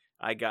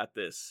I got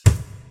this.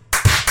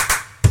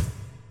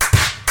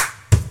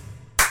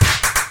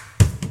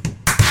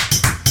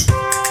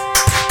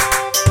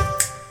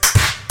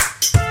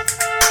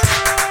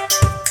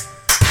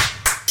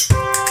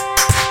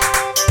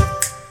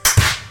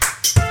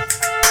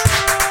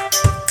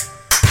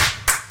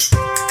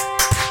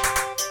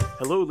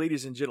 Hello,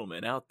 ladies and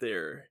gentlemen out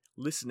there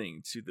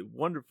listening to the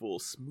wonderful,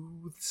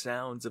 smooth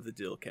sounds of the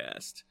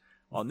Dillcast.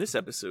 On this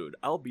episode,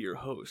 I'll be your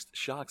host,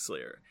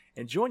 Shockslayer,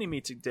 and joining me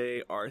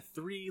today are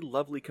three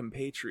lovely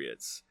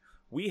compatriots.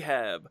 We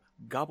have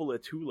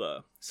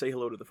Gobbleatula. Say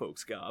hello to the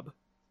folks, Gob.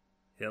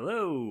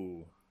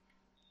 Hello.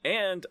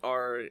 And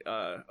our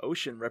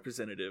ocean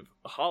representative,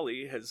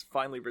 Holly, has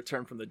finally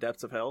returned from the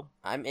depths of hell.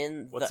 I'm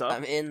in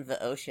the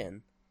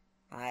ocean.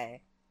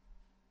 Hi.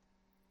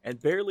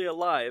 And barely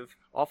alive,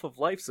 off of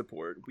life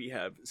support, we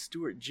have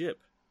Stuart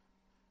Jip.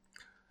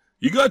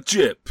 You got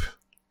Jip.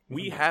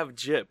 We have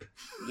Jip.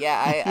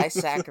 Yeah, I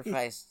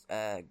sacrificed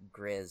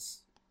Grizz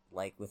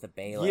with a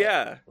bayonet.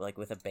 Yeah,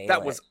 with a bayonet.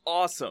 That was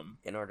awesome.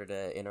 In order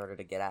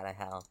to get out of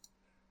hell.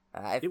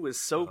 It was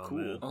so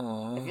cool.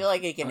 I feel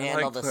like he can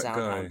handle the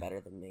sound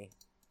better than me.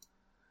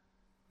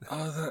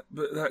 But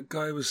that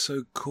guy was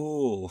so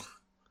cool.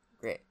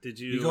 Great. Did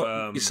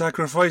you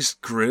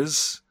sacrificed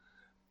Grizz?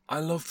 I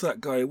love that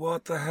guy.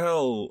 What the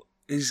hell?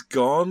 He's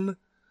gone?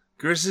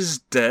 Grizz is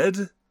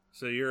dead?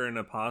 So you're an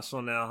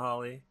apostle now,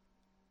 Holly?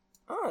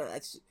 Oh,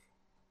 that's...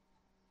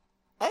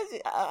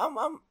 It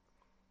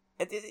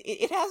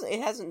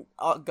hasn't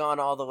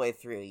gone all the way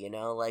through, you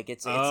know? Like,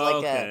 it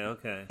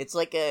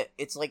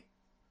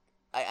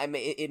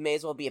may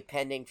as well be a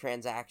pending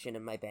transaction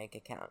in my bank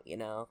account, you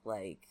know?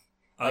 I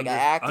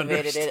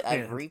activated it,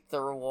 I've reaped the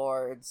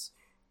rewards,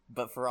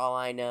 but for all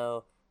I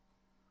know,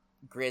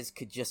 Grizz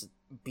could just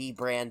be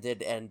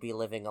branded and be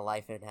living a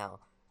life in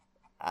hell.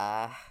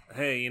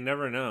 Hey, you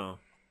never know.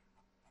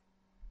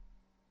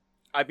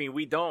 I mean,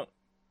 we don't.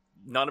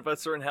 None of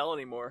us are in hell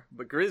anymore,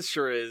 but Grizz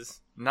sure is.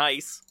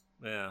 Nice.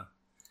 Yeah.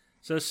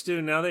 So, Stu,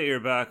 now that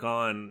you're back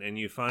on and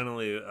you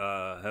finally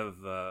have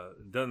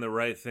done the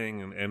right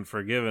thing and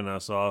forgiven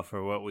us all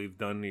for what we've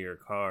done to your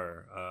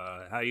car,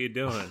 how you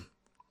doing?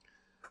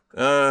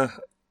 Well,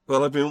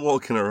 I've been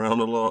walking around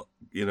a lot,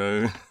 you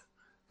know,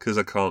 because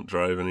I can't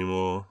drive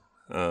anymore.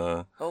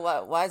 Why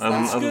is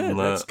that?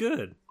 That's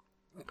good.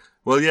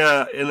 Well,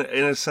 yeah, in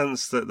a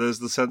sense that there's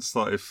the sense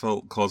that I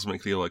felt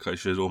cosmically like I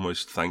should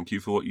almost thank you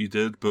for what you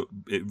did, but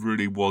it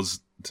really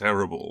was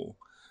terrible.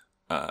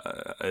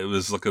 It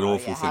was like an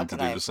awful thing to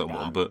do to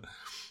someone, but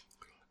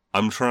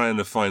I'm trying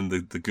to find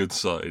the good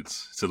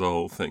sides to the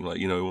whole thing. Like,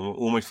 you know,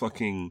 all my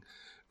fucking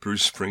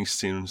Bruce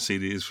Springsteen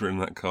CDs were in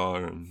that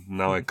car, and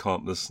now I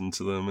can't listen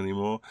to them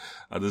anymore.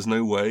 There's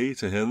no way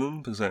to hear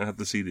them because I don't have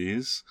the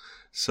CDs,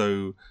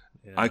 so...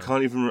 Yeah. I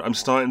can't even... I'm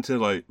starting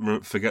to,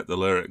 forget the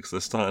lyrics. They're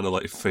starting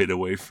to, fade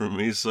away from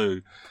me.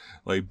 So,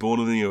 Born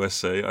in the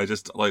USA, I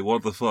just...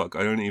 what the fuck?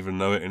 I don't even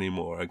know it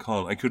anymore. I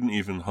couldn't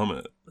even hum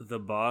it. The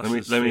boss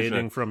is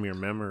fading from your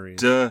memory.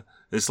 Duh.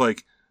 It's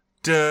like...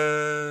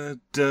 Duh,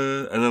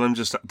 duh. And then I'm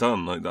just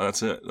done.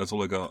 That's it. That's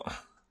all I got.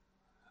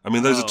 I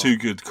mean, those are two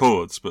good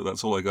chords, but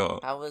that's all I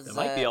got. It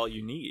might be all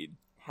you need.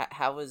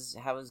 How was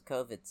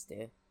COVID,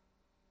 Stu?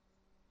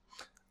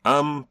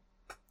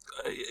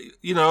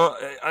 You know,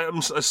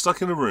 I'm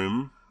stuck in a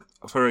room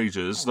for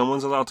ages. No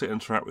one's allowed to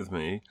interact with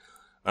me,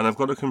 and I've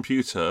got a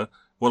computer.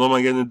 What am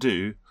I going to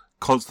do?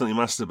 Constantly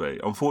masturbate.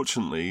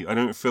 Unfortunately, I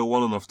don't feel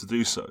well enough to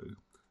do so.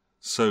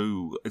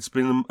 So it's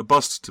been a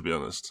bust, to be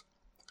honest.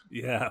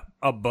 Yeah,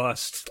 a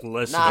bust.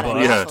 Less Not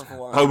bust.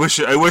 Yeah,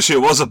 I wish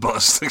it was a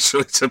bust.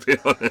 Actually, to be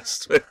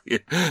honest with you,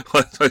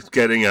 what I'm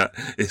getting at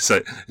is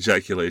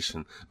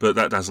ejaculation, but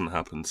that hasn't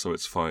happened, so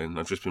it's fine.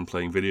 I've just been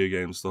playing video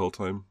games the whole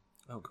time.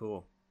 Oh,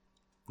 cool.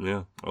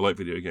 Yeah, I like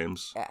video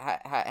games.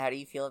 How do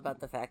you feel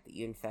about the fact that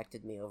you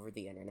infected me over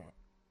the internet?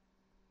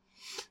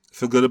 I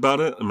feel good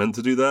about it. I meant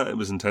to do that. It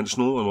was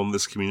intentional. I'm on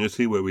this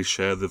community where we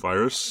share the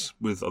virus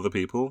with other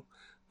people.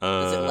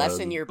 Does it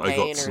lessen your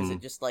pain, or is it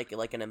just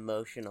like an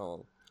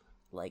emotional,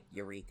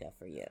 eureka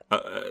for you?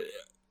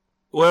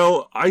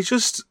 Well, I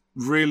just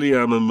really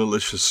am a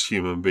malicious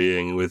human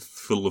being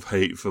full of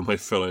hate for my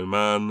fellow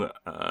man,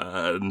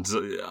 and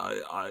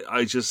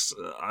I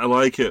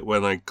like it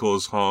when I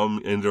cause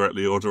harm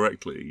indirectly or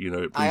directly. You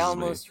know, it pleases I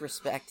almost me.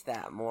 respect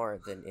that more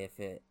than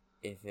if it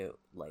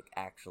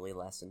actually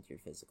lessened your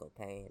physical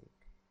pain.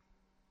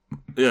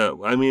 Yeah,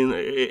 I mean,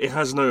 it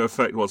has no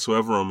effect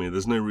whatsoever on me.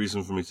 There's no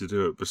reason for me to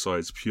do it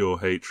besides pure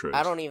hatred.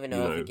 I don't even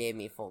know if it gave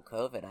me full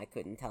COVID. I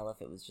couldn't tell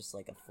if it was just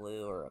a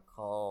flu or a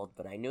cold,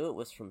 but I knew it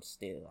was from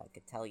Stu. I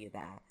could tell you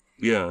that.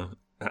 Yeah.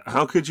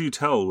 How could you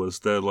tell? Was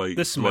there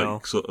the smell?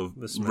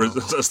 The smell.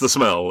 That's the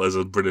smell as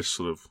a British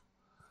sort of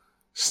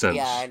stench.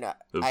 Yeah, I know.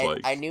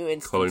 I knew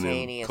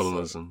instantaneously.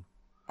 Colonism.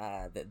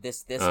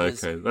 This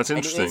was okay. That's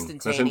interesting. I knew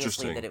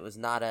instantaneously that it was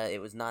not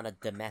a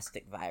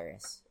domestic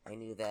virus. I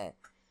knew that.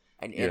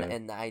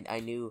 And I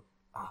knew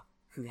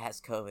who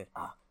has COVID.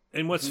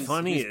 And what's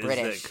funny is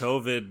British. that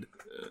COVID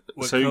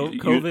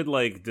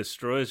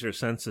destroys your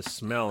sense of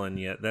smell, and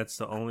yet that's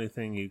the only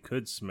thing you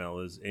could smell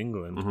is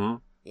England. Mm-hmm.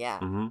 Yeah.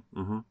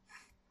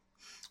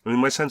 I mean,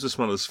 my sense of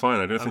smell is fine.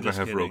 I don't think I just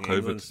have real kidding. COVID,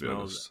 England to be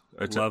smells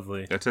honest.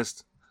 lovely.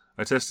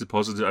 I tested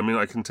positive. I mean,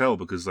 I can tell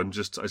because I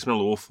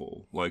smell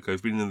awful. Like,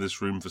 I've been in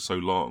this room for so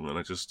long and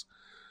I just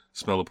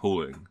smell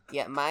appalling.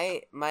 Yeah,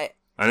 my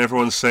And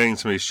everyone's saying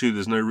to me, "Stu,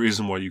 there's no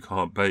reason why you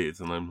can't bathe."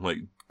 And I'm like,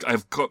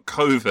 I've got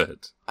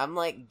COVID. I'm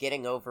like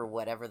getting over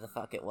whatever the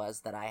fuck it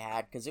was that I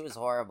had because it was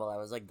horrible. I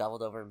was like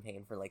doubled over in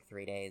pain for like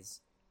 3 days,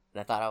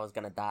 and I thought I was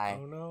gonna die.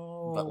 Oh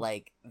no! But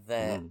like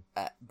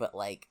but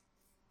like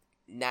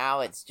now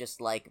it's just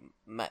like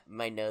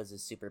my nose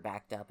is super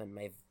backed up and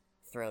my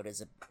throat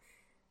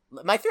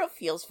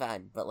feels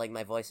fine, but like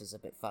my voice is a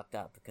bit fucked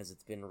up because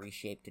it's been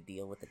reshaped to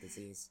deal with the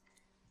disease.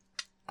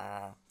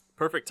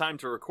 Perfect time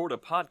to record a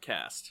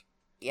podcast.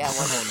 Yeah.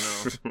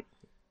 Oh no.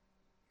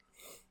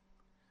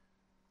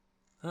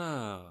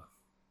 Oh,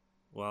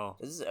 well,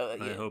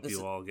 I hope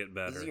you all get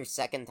better. This is your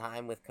second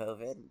time with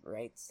COVID,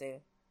 right, Stu?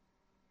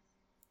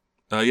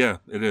 Yeah,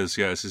 it is.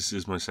 Yeah, this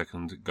is my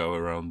second go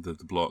around the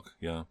block.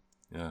 Yeah.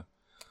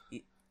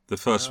 The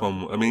first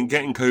one, I mean,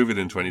 getting COVID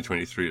in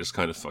 2023 is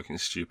kind of fucking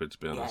stupid, to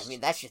be honest. Yeah, I mean,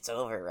 that shit's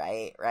over,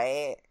 right?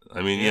 Right?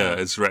 I mean, yeah,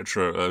 it's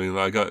retro. I mean,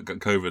 I got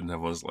COVID and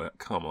everyone's like,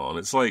 come on.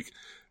 It's like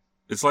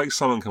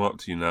someone come up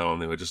to you now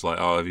and they were just like,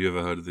 oh, have you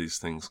ever heard of these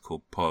things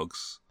called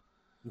pogs?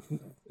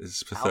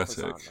 It's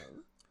pathetic.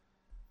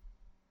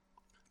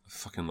 I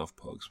fucking love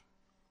pogs.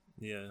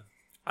 Yeah.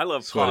 I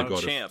love Swear to Pog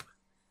God, Champ.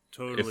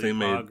 Totally if they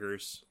made-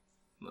 poggers.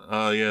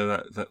 Oh yeah,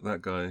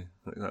 that guy.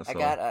 That I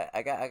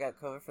fella.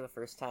 got COVID for the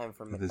first time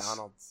from This-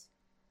 McDonald's.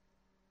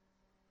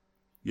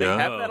 They Yeah.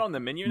 have that on the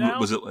menu now?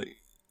 Was it like?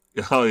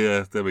 Oh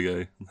yeah, there we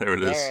go. There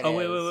it is. There it Oh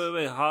is.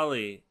 wait,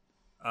 Holly.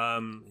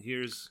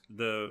 Here's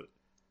the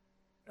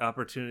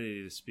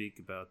opportunity to speak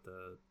about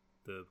the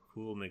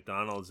cool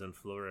McDonald's in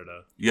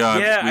Florida. Yeah,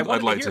 Yeah, I wanted I'd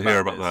to like hear to hear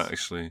about about this. that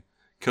actually.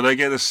 Could I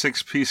get a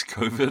 6-piece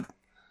COVID?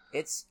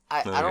 It's Oh,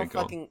 I don't go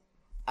on. fucking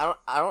I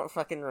don't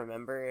fucking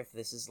remember if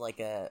this is like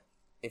the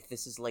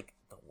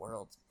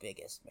world's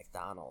biggest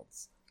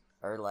McDonald's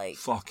or like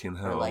Fucking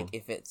hell. or like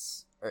if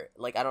it's or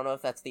like I don't know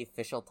if that's the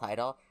official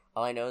title.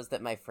 All I know is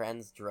that my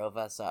friends drove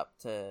us up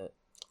to.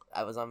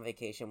 I was on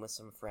vacation with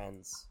some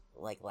friends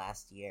like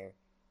last year,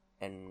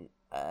 and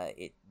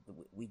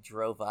we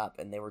drove up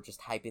and they were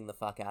just hyping the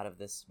fuck out of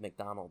this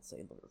McDonald's,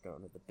 saying that we're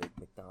going to the big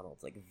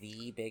McDonald's, like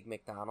the big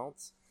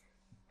McDonald's.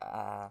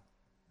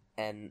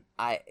 And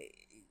I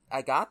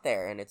got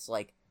there and it's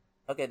like,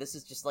 okay, this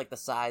is just like the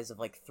size of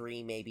like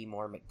 3 maybe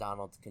more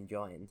McDonald's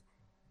conjoined.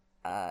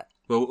 Well,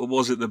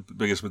 was it the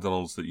biggest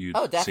McDonald's that you'd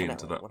Oh, seen definitely,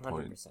 to that 100%.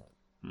 point?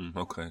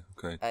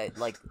 Okay.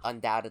 Like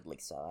undoubtedly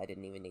so. I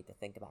didn't even need to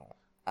think about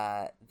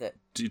it.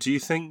 Do you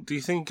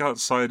think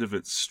outside of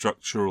its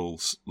structural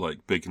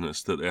like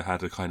bigness that it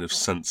had a kind of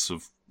sense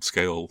of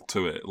scale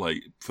to it,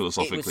 like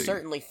philosophically? It was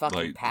certainly fucking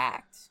like-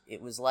 packed.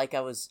 It was like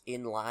I was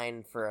in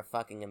line for a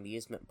fucking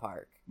amusement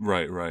park.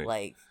 Right.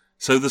 Like,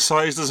 So the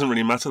size doesn't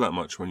really matter that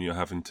much when you're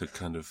having to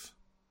kind of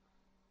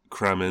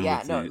cram in yeah,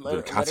 with no,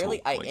 the cattle.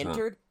 literally, I like that.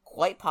 entered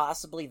quite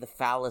possibly the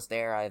foulest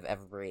air I've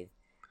ever breathed.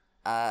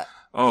 Oh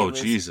it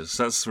was- Jesus,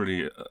 that's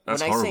really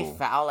that's when I horrible. say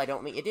foul, I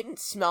don't mean it didn't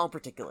smell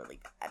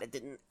particularly bad. It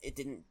didn't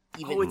even.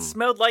 Oh, it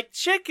smelled like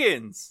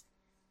chickens.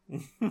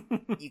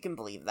 You can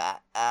believe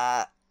that.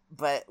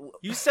 But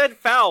You said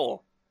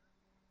foul.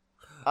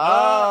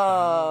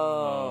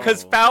 oh,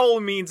 Because foul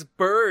means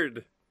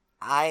bird.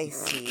 I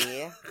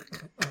see.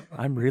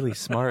 I'm really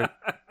smart.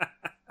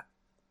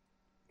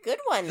 Good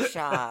one,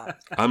 Shaw.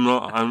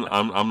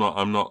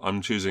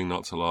 I'm choosing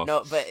not to laugh.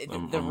 No, but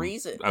I'm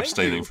reason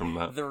abstaining from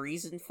that. The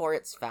reason for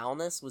its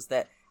foulness was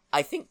that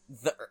I think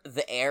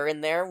the air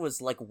in there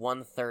was like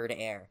 1/3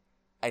 air.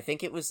 I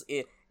think it was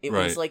Right.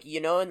 was like, you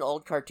know, in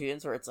old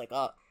cartoons where it's like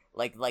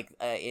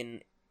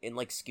in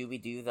like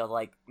Scooby Doo they'll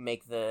like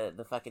make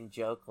the fucking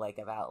joke like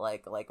about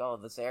like oh,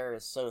 this air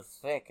is so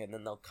thick, and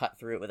then they'll cut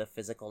through it with a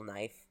physical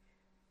knife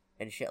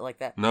and shit like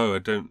that. No, I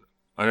don't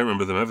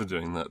remember them ever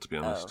doing that, to be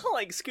honest.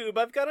 Like, Scoob,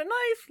 I've got a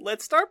knife.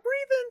 Let's start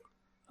breathing.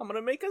 I'm going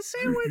to make a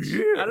sandwich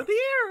out of the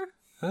air.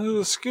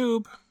 Oh,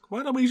 Scoob,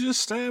 why don't we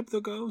just stab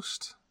the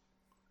ghost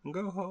and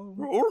go home?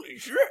 Holy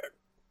shit.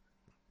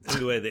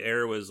 Anyway, the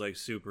air was like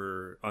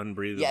super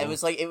unbreathable. Yeah, it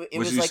was like it Would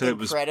was you like say it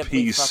was incredibly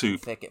pea fucking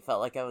soup? thick. It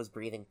felt like I was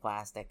breathing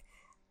plastic.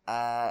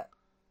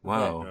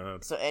 Wow,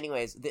 So,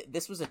 anyways,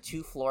 this was a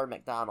 2-floor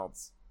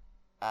McDonald's,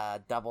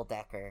 double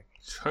decker.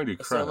 holy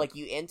crap! So, like,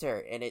 you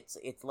enter, and it's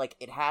like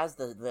it has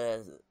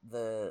the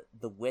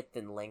width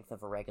and length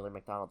of a regular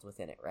McDonald's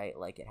within it, right?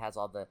 Like, it has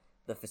all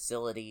the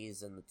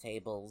facilities and the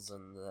tables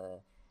and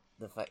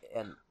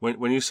and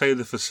When you say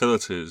the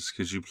facilities,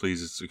 could you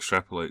please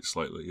extrapolate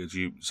slightly?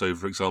 So,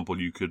 for example,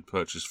 you could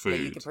purchase yeah,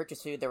 food. you could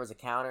purchase food. There was a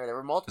counter. There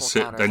were multiple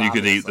Sit, counters. then you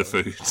could eat the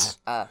obviously.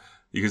 food.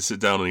 You could sit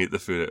down and eat the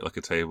food at like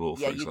a table.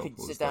 Yeah, for you example. could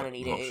Is sit down that and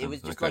eat an it. It option?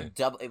 was just Okay. like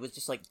double. It was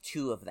just like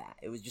 2 of that.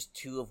 It was just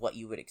 2 of what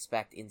you would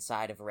expect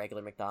inside of a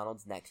regular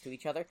McDonald's next to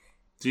each other.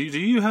 Do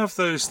you have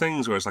those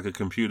things where it's like a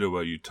computer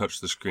where you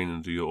touch the screen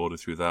and do your order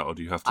through that, or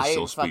do you have to I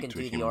still didn't speak fucking to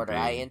a do human the order.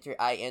 being?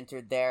 I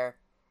entered there,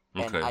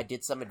 and Okay. I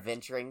did some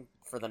adventuring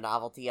for the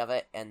novelty of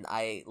it, and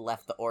I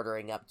left the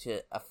ordering up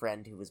to a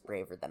friend who was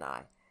braver than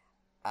I.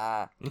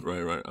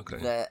 Right,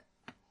 okay.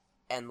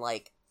 And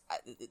like,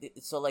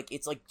 so like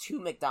it's like two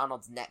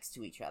McDonald's next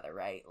to each other,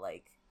 right?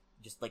 Like,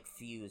 just like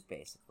fused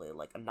basically,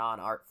 like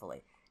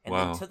non-artfully. And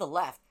Wow. then to the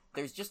left,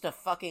 there's just a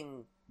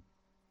fucking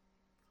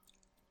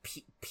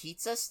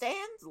pizza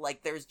stand.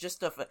 Like, there's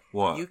just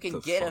What you can the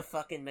get a fuck?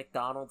 fucking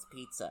McDonald's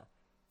pizza.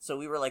 So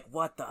we were like,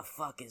 what the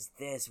fuck is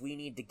this? We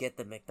need to get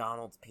the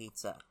McDonald's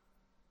pizza.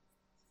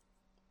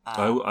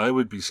 I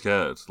would be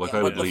scared. Like, yeah,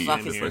 I would what the leave fuck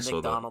if is I the saw that.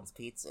 McDonald's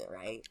pizza,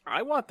 right?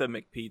 I want the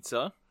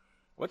McPizza.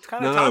 What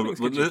kind of No, toppings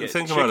could you get?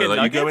 think about it. Chicken Like,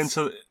 nuggets?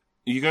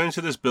 you go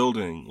into this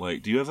building.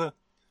 Like, do you ever?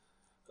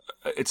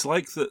 It's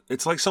like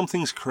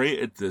something's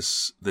created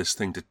this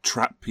thing to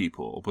trap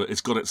people, but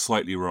it's got it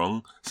slightly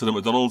wrong. So the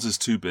McDonald's is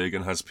too big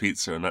and has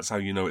pizza, and that's how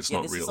you know it's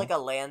not this real. is like a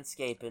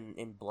landscape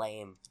in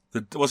Blame.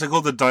 What's it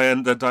called? The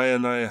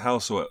Diana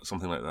House or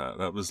something like that.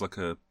 That was like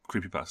a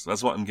creepypasta.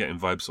 That's what I'm getting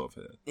vibes of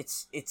here.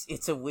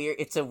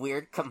 It's a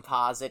weird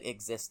composite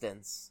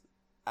existence.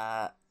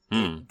 But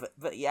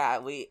yeah,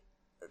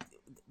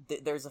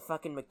 there's a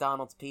fucking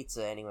McDonald's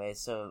pizza anyway,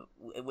 so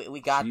we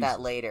got Jesus.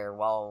 that later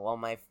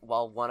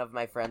while one of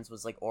my friends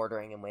was like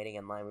ordering and waiting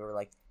in line. We were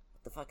like,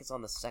 what the fuck is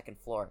on the second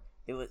floor?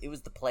 It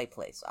was the play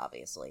place,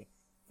 obviously,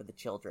 for the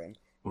children.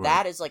 Right.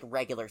 That is like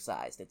regular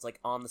sized. It's like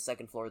on the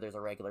second floor there's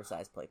a regular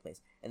sized play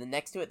place. And then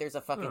next to it there's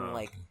a fucking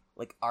like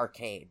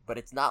arcade, but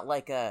it's not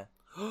like a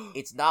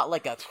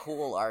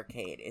cool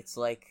arcade. It's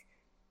like,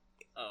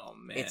 Oh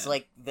man. it's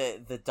like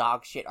the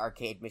dog shit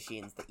arcade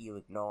machines that you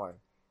ignore.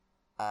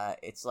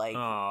 It's like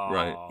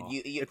Right.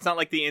 you It's not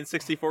like the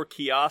N64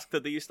 kiosk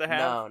that they used to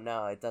have.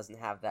 no, it doesn't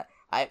have that.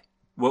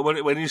 Well,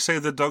 when you say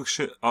the dog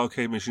shit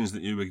arcade machines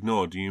that you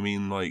ignore, do you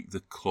mean like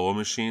the claw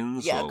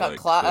machines? Yeah, or got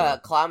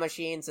like claw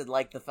machines and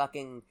like the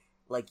fucking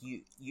like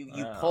you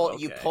Oh,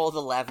 you okay. pull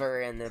the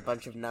lever and a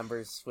bunch of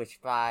numbers switch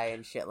by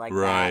and shit like that.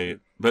 right?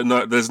 But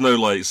no, there's no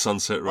like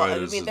Sunset Well, I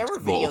Riders. mean, there were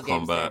and video Mortal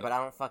games there, Kombat. but I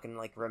don't fucking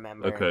like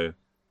remember. Okay.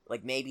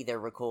 Like maybe there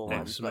were cool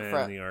ones, but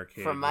X-Men, the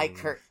arcade, from my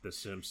game, The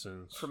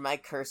Simpsons. from my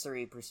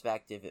cursory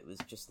perspective, it was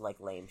just like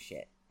lame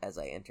shit as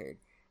I entered.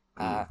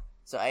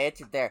 So I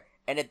entered there,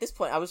 and at this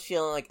point, I was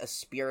feeling like a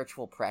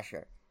spiritual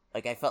pressure.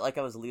 Like I felt like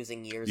I was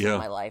losing years Yeah. of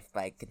my life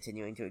by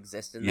continuing to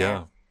exist in there.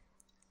 Yeah.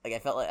 Like I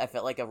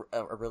felt like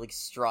a really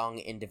strong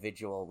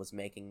individual was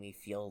making me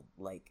feel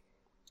like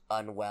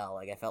unwell.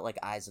 Like I felt like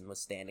Eisen was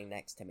standing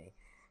next to me.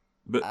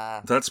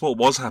 But that's what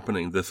was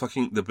happening.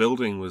 The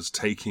building was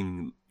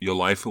taking your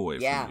life away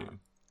Yeah. from you.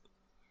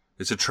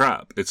 It's a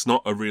trap. It's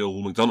not a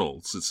real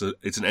McDonald's. It's an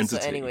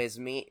entity. So, anyways,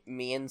 me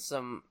and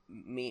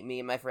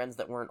my friends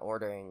that weren't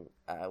ordering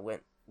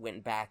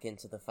went back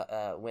into the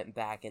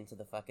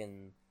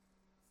fucking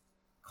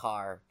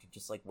car to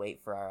just like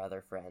wait for our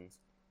other friends.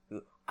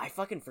 Who I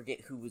fucking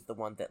forget who was the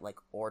one that like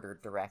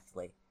ordered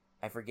directly.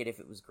 I forget if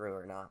it was Gru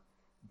or not,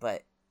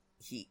 but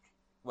he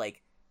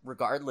like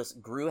regardless,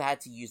 Gru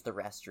had to use the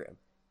restroom,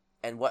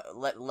 and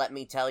let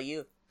me tell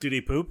you, Did he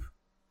poop?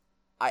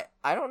 I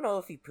don't know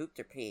if he pooped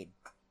or peed,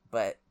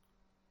 but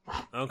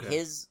Okay.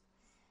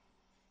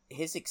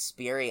 his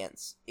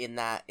experience in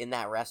that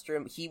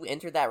restroom, he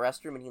entered that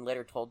restroom and he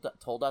later told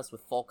us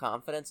with full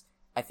confidence,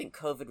 I think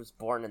COVID was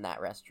born in that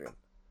restroom.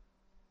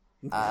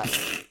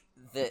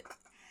 The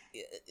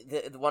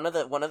one of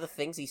the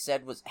things he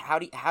said was, how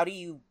do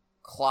you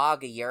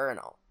clog a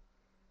urinal?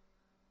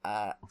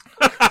 How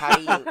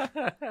do you?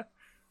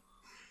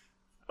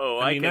 Oh,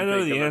 I mean, can I know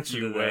think the of a answer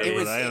few to that, ways. It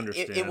was. I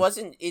understand. It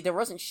wasn't. There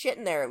wasn't shit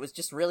in there. It was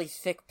just really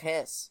thick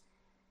piss.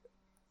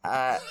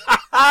 I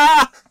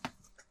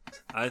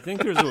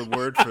think there's a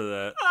word for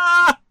that.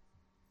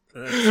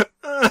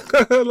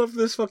 I love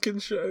this fucking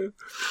show.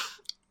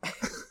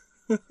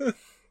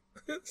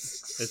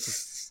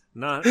 It's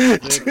not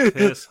thick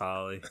piss,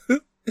 Holly.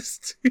 It's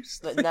too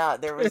But no,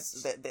 there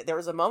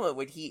was a moment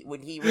when he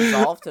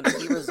resolved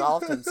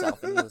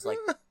himself, and he was like,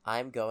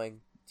 "I'm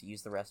going to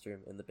use the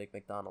restroom in the Big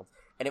McDonald's,"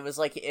 and it was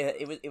like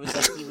it was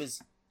like he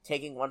was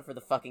taking one for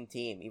the fucking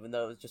team, even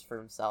though it was just for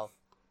himself.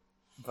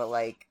 But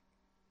like,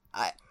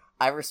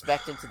 I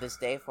respect him to this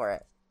day for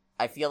it.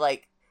 I feel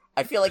like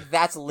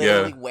that's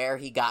literally where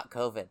he got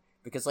COVID,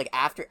 because like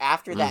after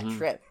that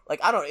trip, like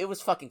I don't know, it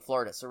was fucking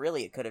Florida, so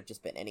really it could have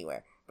just been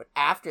anywhere. But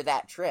after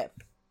that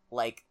trip,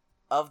 like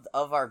of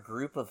our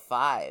group of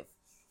 5,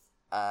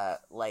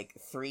 like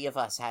 3 of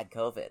us had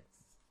COVID.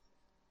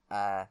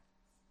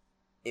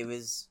 It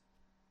was.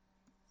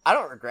 I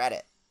don't regret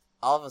it.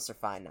 All of us are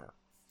fine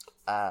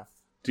now.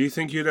 Do you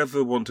think you'd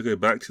ever want to go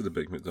back to the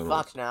Big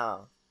McDonald's? Fuck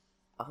no.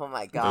 Oh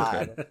my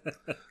god.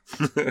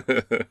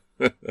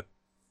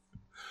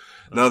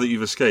 Now that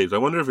you've escaped, I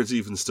wonder if it's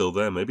even still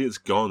there. Maybe it's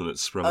gone and it's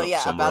sprung up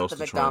somewhere about else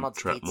the to try and McDonald's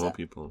trap pizza. more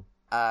people.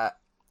 Uh,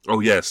 Oh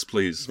yes,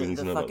 please. We need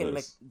to the know about fucking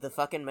this. the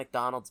fucking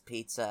McDonald's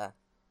pizza,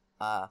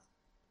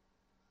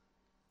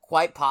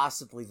 quite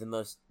possibly the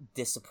most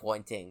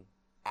disappointing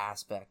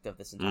aspect of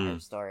this entire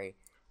story.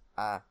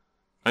 I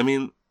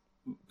mean,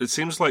 it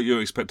seems like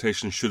your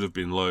expectations should have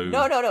been low.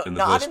 No, in the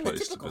not first in the place,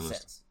 to be typical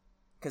honest. sense.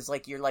 Because,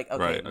 like, you're like,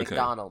 okay, Right, okay.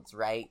 McDonald's,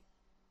 right?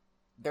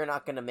 They're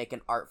not going to make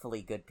an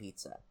artfully good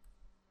pizza.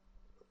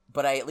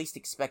 But I at least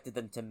expected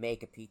them to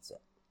make a pizza.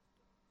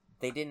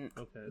 They didn't.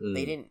 Okay.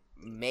 They didn't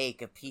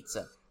make a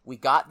pizza. We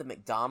got the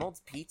McDonald's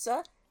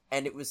pizza,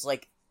 and it was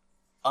like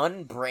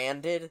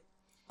unbranded,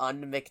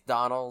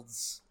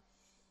 un-McDonald's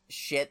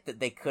shit that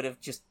they could have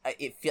just.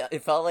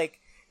 It felt like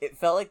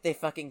they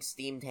fucking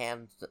steamed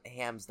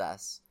hams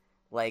us.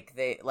 Like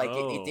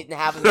it didn't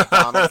have a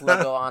McDonald's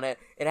logo on it.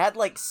 It had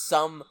like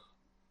some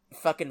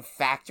fucking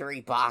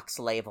factory box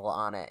label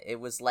on it. It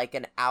was like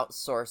an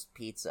outsourced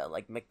pizza.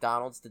 Like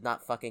McDonald's did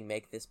not fucking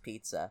make this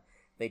pizza.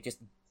 They just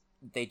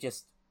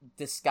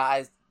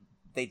disguised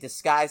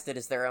it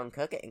as their own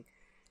cooking.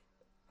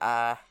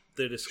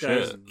 They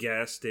disguised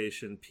gas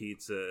station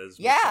pizza as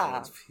Yeah.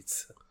 McDonald's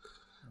pizza.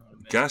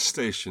 Gas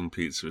station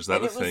pizza, is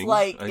that And a it was thing?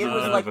 like I've it was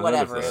never like heard of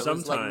whatever. that. It was like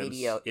Sometimes,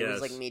 mediocre. It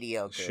was yes. like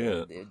mediocre.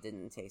 Shit. It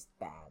didn't taste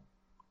bad,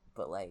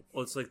 but like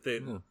Well, it's like they.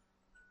 Yeah.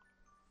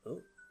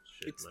 Oh,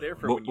 shit, It's my there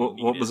for phone. when you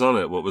need What it. was on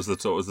it? What was the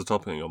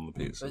topping on the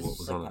it pizza? was What just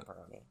was like on it?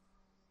 pepperoni.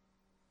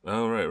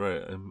 Oh,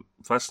 right. I'm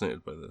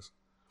fascinated by this.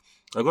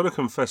 I've got to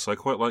confess, I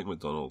quite like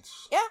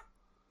McDonald's.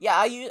 Yeah,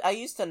 I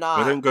used to not.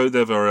 I don't go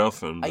there very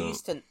often, I but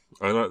used to.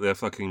 I like their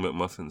fucking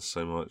McMuffins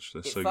so much. They're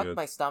It so fucked good.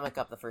 my stomach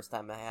up the first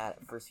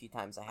few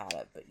times I had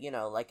it. But you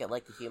know, like a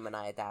human,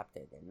 I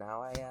adapted, and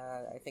now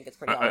I think it's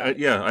pretty. Alright.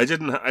 I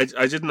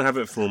didn't have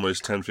it for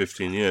almost 10,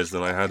 15 years.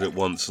 Then I had it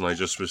once, and I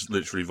just was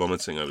literally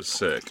vomiting. I was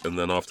sick, and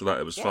then after that,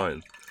 it was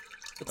fine.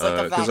 It's like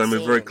a Because I'm a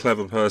very vaccine.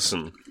 clever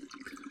person.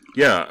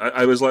 Yeah,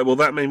 I was like, well,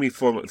 that made me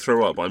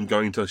throw up. I'm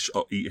going to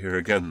eat here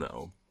again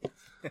now.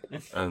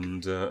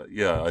 And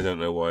I don't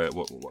know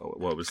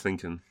what I was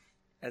thinking.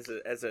 As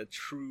a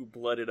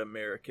true-blooded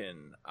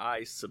American,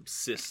 I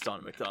subsist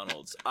on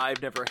McDonald's.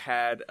 I've never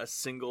had a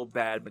single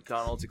bad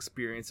McDonald's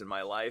experience in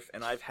my life,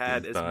 and I've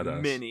had as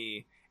Badass.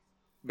 many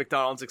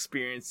McDonald's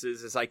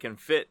experiences as I can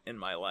fit in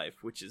my life,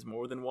 which is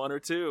more than one or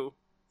two.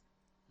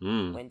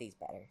 Wendy's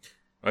better.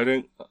 I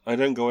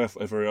don't go out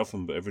very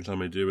often, but every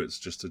time I do, it's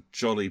just a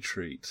jolly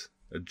treat.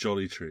 A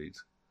jolly treat.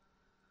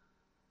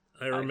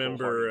 I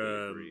remember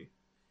wholeheartedly agree.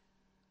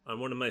 on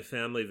one of my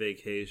family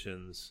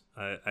vacations,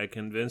 I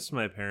convinced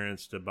my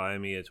parents to buy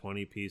me a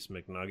 20-piece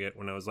McNugget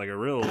when I was like a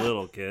real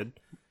little kid.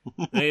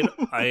 I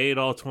ate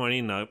all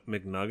 20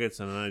 McNuggets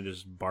and then I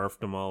just barfed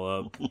them all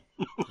up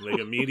like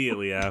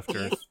immediately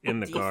after in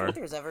the Do you car. think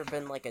there's ever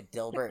been like a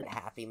Dilbert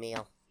Happy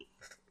Meal?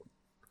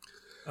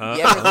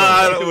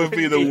 That would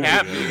be the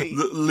Happy.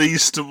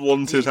 least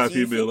wanted Do Happy you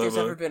think Meal there's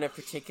ever. ever been a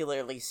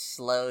particularly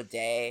slow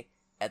day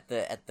at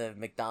the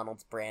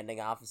McDonald's branding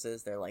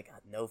offices? They're like,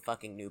 no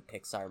fucking new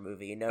Pixar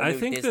movie, no I new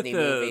think Disney that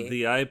movie.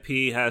 the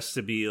IP has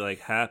to be like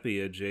happy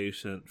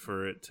adjacent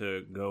for it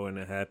to go in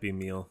a Happy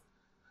Meal.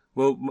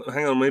 Well,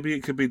 hang on, maybe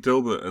it could be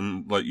Dilbert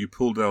and like you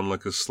pull down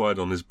like a slide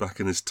on his back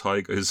and his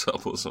tie goes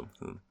up or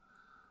something.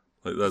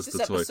 Like that's Is the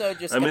this toy. episode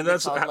just I mean, gonna be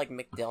that's called like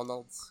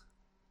McDilnalds?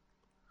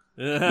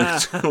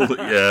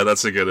 yeah,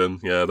 that's a good one.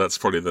 Yeah, that's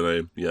probably the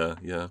name. Yeah.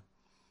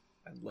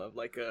 I love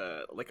like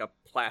a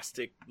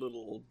plastic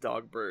little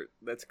Dogbert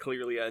that's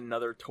clearly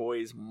another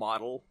toy's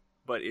model,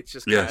 but it's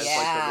just Yes. has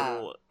like Yeah. the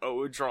little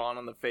O drawn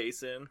on the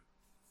face in.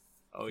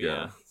 Oh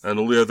yeah. And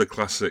all the other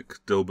classic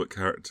Dilbert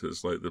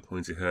characters, like the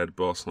pointy-haired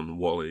boss and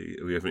Wally,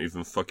 we haven't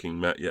even fucking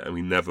met yet, and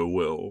we never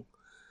will.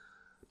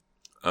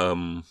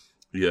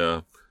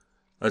 Yeah.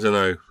 I don't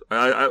know.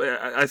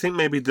 I think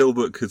maybe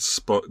Dilbert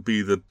could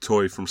be the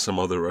toy from some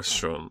other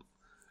restaurant.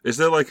 Is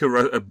there like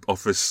a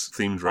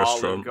office-themed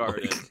restaurant? Olive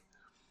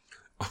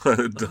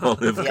Garden.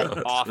 Olive Yeah.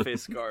 Garden.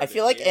 Office Garden. I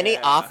feel like any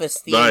yeah.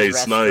 office-themed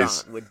restaurant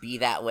Nice. would be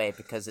that way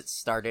because it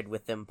started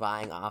with them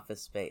buying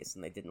office space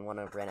and they didn't want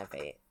to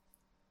renovate.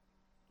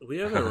 We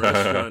have a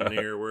restaurant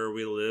near where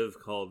we live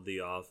called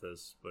The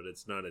Office, but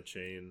it's not a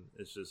chain.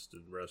 It's just a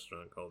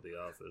restaurant called The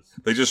Office.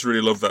 They just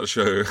really love that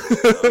show.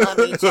 Let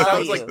me tell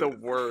Sounds you, like the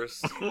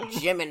worst.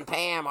 Jim and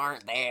Pam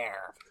aren't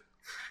there.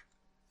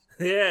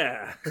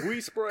 Yeah.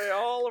 We spray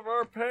all of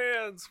our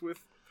pans with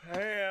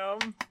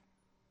Pam.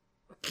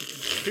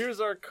 Here's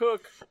our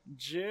cook,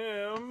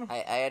 Jim. I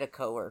had a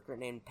coworker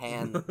named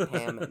Pam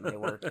at my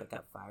work that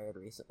got fired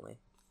recently.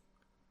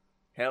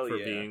 Hell For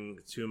yeah. being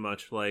too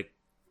much like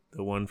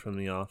the one from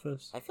The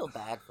Office. I feel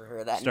bad for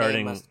her. That Starting-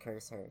 name must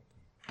curse her.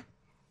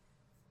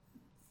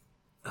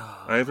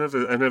 I've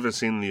never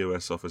seen the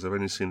US Office. I've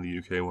only seen the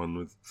UK one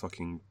with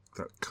fucking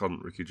that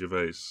cunt Ricky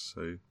Gervais.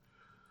 So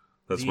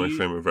that's my The-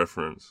 frame of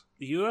reference.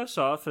 The U.S.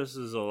 Office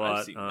is a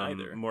lot seen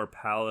neither. more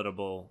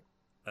palatable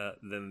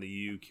than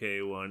the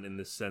UK one in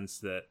the sense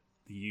that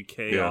the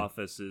UK Yeah.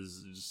 Office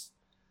is just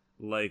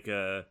like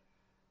a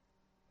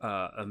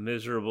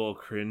miserable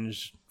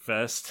cringe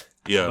fest.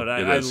 Yeah, but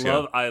it is,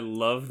 yeah. I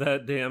love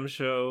that damn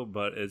show,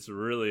 but it's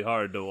really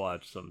hard to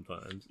watch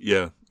sometimes.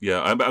 Yeah.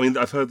 I mean,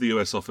 I've heard the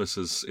US Office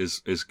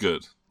is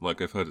good. Like,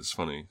 I've heard it's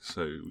funny.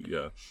 So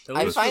yeah. At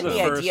I least find for the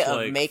the first, idea of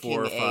like, making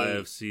 4 or a-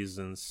 5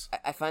 seasons.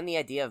 I find the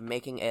idea of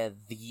making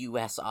the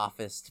U.S.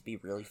 office to be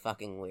really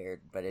fucking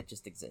weird, but it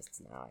just exists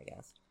now, I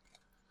guess.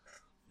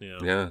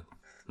 Yeah.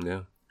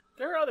 Yeah.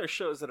 There are other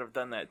shows that have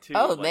done that too.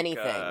 Oh, like, many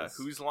things.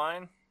 Whose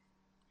Line?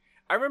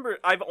 I remember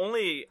I had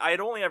only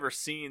ever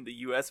seen the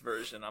US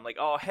version. I'm like,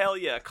 oh hell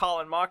yeah,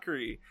 Colin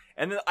Mockery.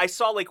 And then I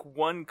saw like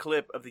one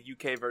clip of the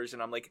UK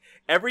version. I'm like,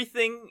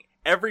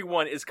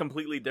 everyone is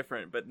completely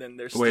different, but then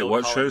there's Wait, still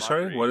what Colin show?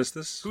 Mockery. Sorry, what is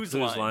this? Whose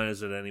line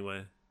is it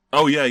anyway?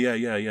 Oh yeah.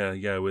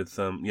 With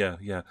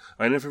yeah.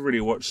 I never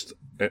really watched.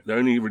 I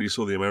only really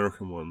saw the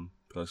American one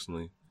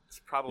personally.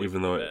 It's probably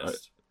even the though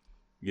best.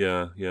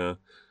 Yeah.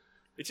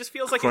 It just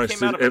feels like Christ, it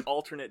came out of an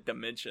alternate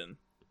dimension.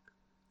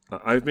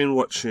 I've been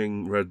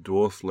watching Red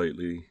Dwarf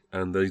lately,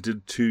 and they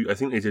did two. I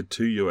think they did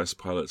 2 US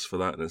pilots for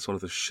that, and it's one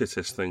of the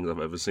shittest things I've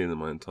ever seen in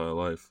my entire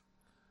life.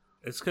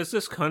 It's because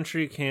this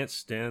country can't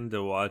stand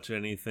to watch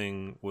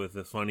anything with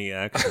a funny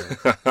accent.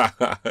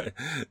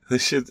 They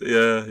should,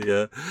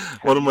 yeah.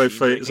 One of my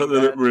favorites,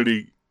 something that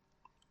really,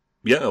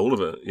 yeah, all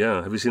of it.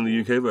 Yeah, have you seen the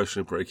UK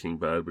version of Breaking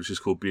Bad, which is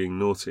called Being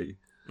Naughty?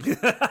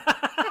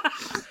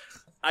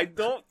 I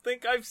don't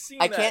think I've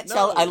seen I that. can't no.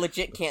 tell. I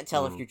legit can't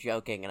tell if you're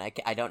joking, and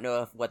I don't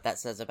know what that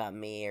says about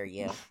me or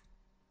you.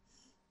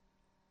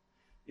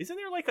 Isn't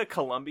there like a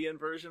Colombian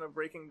version of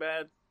Breaking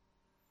Bad?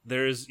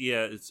 There's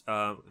it's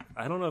I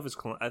don't know if it's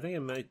I think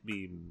it might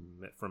be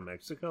from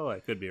Mexico. I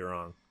could be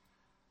wrong,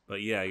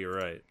 but yeah, you're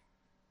right.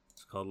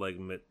 It's called like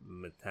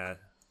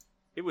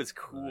It was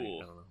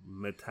cool. I don't know,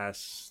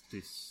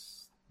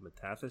 metastasis.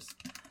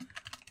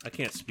 I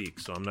can't speak,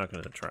 so I'm not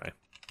gonna try.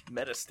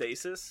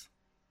 Metastasis?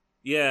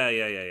 Yeah.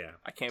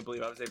 I can't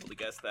believe I was able to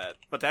guess that.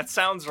 But that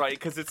sounds right,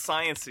 because it's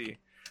science-y.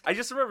 I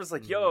just remember it's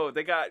like, yo,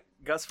 they got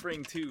Gus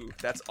Fring too.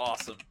 That's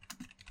awesome.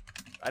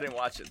 I didn't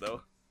watch it,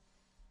 though.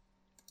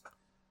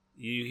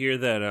 You hear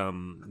that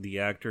the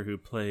actor who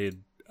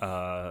played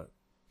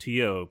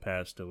Tio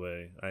passed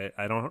away.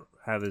 I don't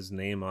have his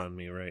name on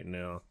me right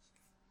now.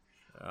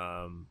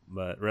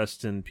 But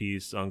rest in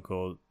peace,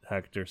 Uncle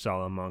Hector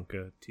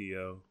Salamanca,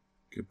 Tio.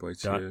 Goodbye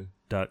to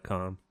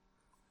 .com.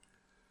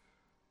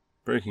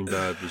 Breaking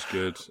Bad was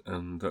good,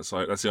 and that's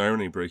the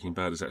irony. Breaking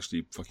Bad is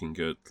actually fucking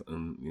good,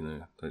 and you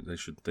know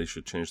they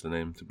should change the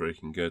name to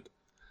Breaking Good.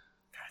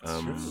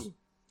 That's true.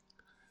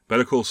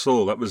 Better Call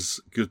Saul, that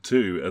was good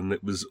too, and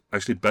it was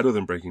actually better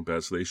than Breaking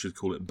Bad, so they should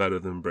call it better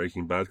than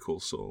Breaking Bad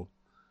Call Saul.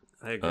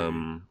 I agree.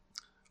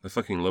 I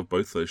fucking love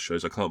both those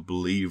shows. I can't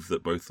believe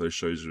that both those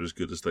shows are as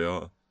good as they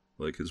are.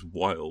 Like, it's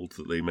wild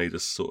that they made a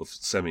sort of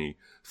semi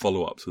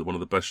follow-up to one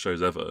of the best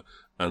shows ever,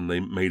 and they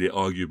made it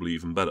arguably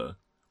even better.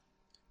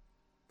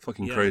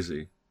 Fucking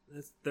crazy.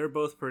 They're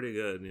both pretty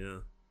good, yeah.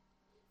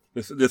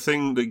 The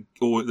thing that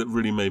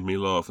really made me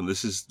laugh, and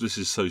this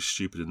is so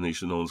stupid and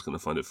niche, and no one's going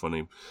to find it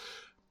funny.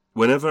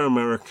 Whenever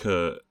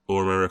America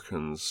or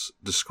Americans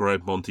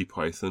describe Monty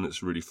Python,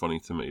 it's really funny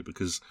to me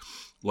because,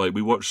 like,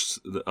 I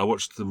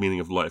watched The Meaning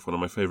of Life, one of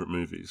my favorite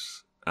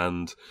movies,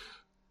 and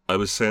I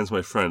was saying to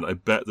my friend, I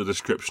bet the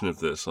description of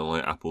this on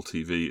like Apple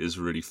TV is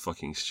really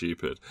fucking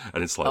stupid,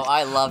 and it's like, oh,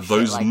 I love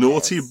those like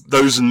naughty this.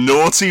 those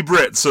naughty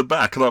Brits are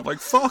back, and I'm like,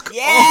 fuck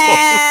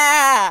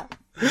Yeah.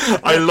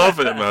 off. I love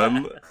it,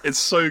 man. It's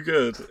so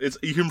good.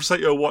 You can set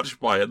your watch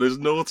by it. Those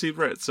naughty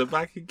Brits are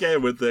back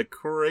again with their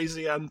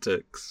crazy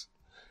antics.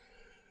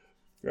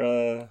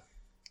 I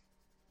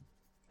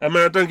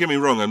mean, don't get me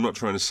wrong. I'm not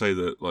trying to say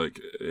that like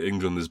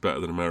England is better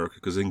than America,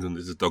 because England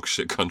is a dog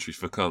shit country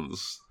for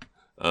cunts.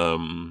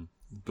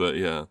 But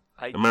yeah,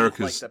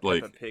 America's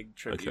like the Peppa Pig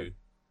tribute.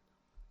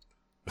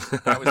 Okay.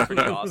 That was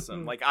pretty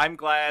awesome. Like, I'm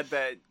glad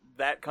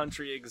that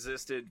country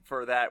existed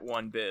for that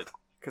one bit,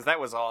 because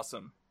that was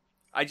awesome.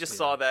 I just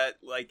saw that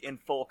like in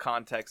full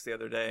context the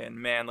other day, and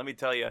man, let me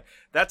tell you,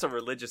 that's a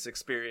religious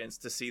experience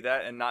to see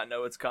that and not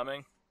know it's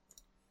coming.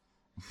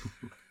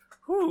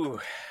 Whew.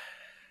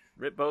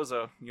 Rip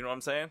Bozo, you know what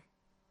I'm saying?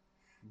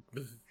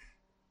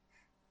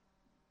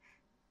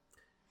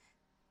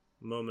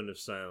 Moment of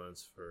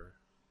silence for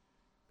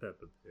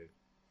Peppa Pig.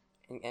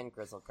 And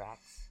Grizzle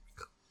Cracks.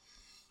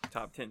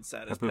 Top 10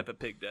 saddest Peppa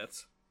Pig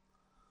deaths.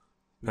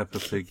 Peppa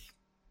Pig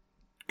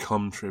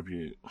cum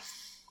tribute.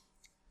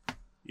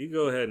 You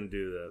go ahead and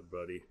do that,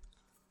 buddy.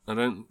 I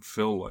don't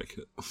feel like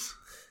it.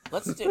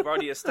 Let's do. We've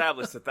already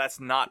established that that's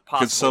not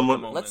possible. someone- at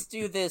the moment. Let's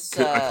do this.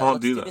 I can't let's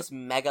do do that. this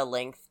mega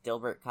length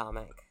Dilbert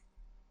comic.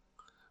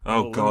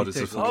 Oh let god, me it's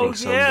a take a fucking look.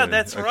 Oh yeah, Sunday.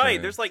 that's Okay.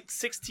 right. There's like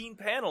 16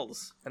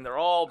 panels, and they're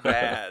all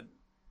bad.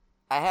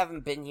 I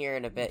haven't been here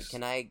in a bit.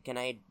 Can I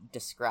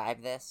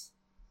describe this?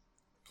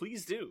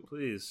 Please do.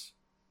 Please.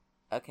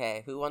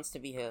 Okay, who wants to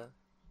be who?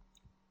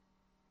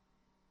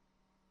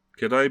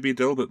 Could I be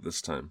Dilbert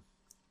this time?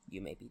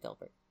 You may be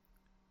Dilbert.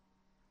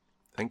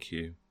 Thank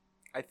you.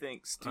 I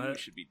think Stu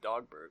should be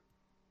Dogbert.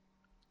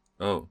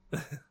 Oh.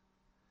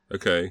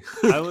 Okay.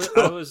 I was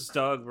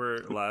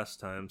Dogbert last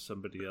time.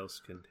 Somebody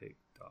else can take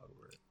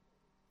Dogbert.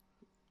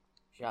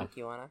 Jacques,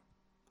 you wanna?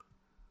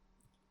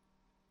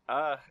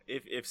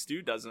 If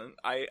Stu doesn't,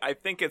 I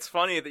think it's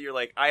funny that you're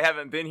like, I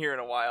haven't been here in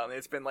a while, and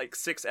it's been like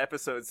 6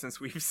 episodes since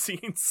we've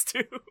seen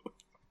Stu.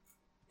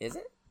 Is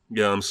it?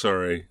 Yeah, I'm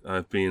sorry.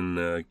 I've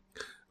been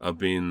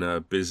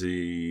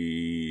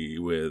busy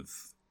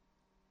with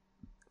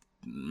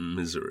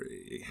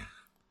misery.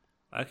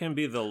 I can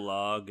be the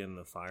log in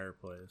the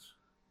fireplace.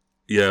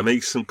 Yeah,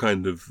 make some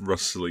kind of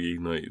rustly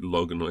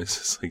log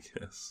noises, I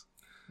guess.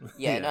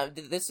 Yeah, no,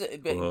 this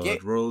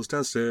Blood rolls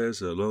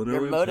downstairs, a loner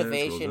your in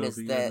motivation pants,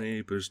 is your that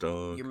neighbor's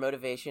dog. your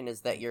motivation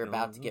is that you're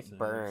about to get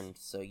burned.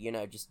 So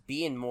just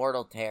be in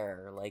mortal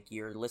terror, like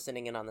you're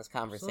listening in on this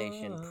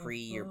conversation pre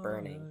your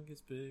burning.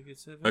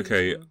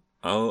 Okay,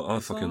 I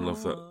fucking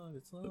love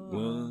that.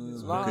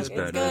 It's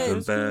better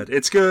than bad.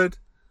 It's good.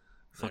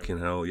 Fucking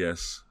hell,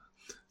 yes.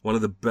 One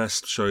of the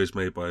best shows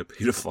made by a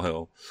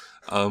paedophile.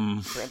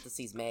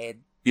 Parentheses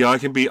made. Yeah, I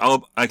can be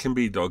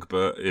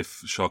Dogbert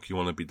if Shock you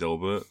want to be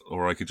Dilbert,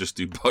 or I could just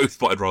do both,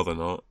 but I'd rather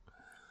not.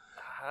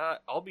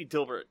 I'll be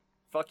Dilbert.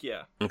 Fuck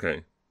yeah.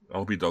 Okay,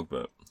 I'll be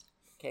Dogbert.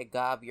 Okay,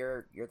 Gob,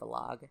 you're the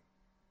log.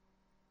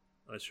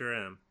 I sure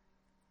am.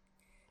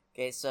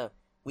 Okay, so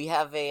we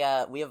have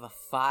a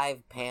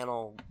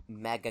 5-panel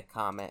mega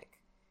comic.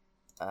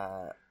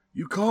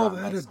 You call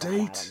that a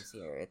date?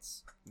 Here.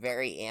 It's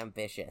very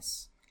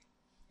ambitious,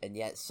 and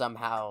yet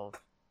somehow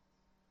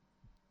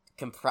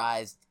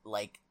comprised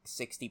like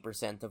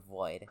 60% of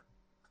void.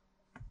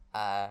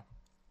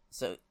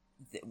 So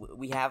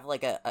we have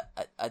like a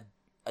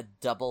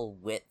double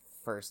width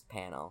first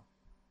panel.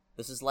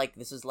 This is like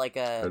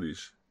a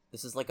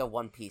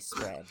One Piece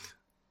spread.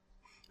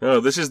 Oh,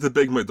 this is the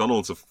big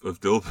McDonald's of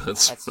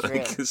Dilberts. That's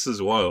true. This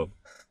is wild.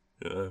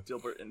 Yeah.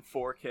 Dilbert in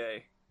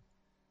 4K.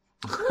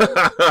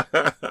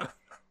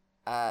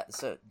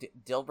 So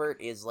Dilbert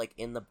is like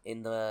in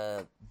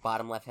the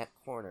bottom left hand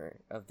corner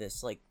of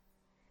this like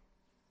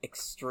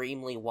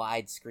extremely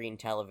widescreen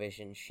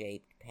television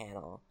shaped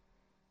panel,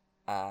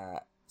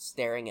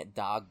 staring at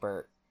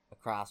Dogbert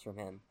across from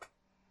him,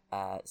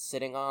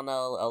 sitting on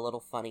a little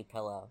funny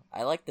pillow.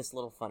 I like this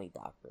little funny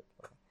Dogbert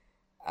pillow.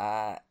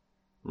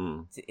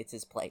 It's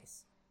his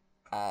place,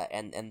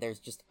 and there's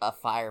just a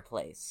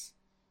fireplace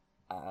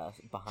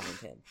behind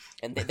him,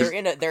 and they're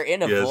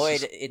in a Yes.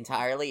 void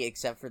entirely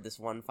except for this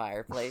one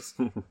fireplace.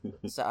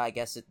 So I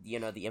guess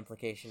the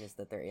implication is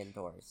that they're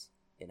indoors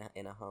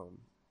in a home,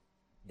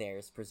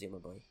 theirs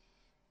presumably.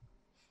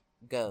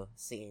 Go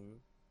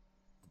scene,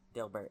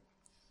 Dilbert.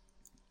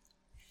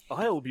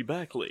 I'll be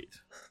back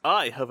late.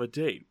 I have a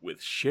date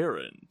with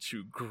Sharon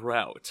to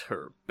grout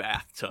her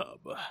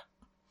bathtub.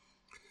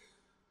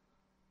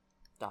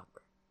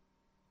 Dogbert.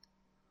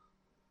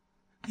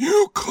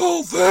 You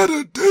call that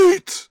a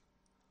date?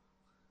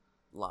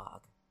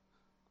 Log.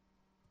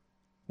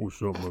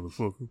 What's up,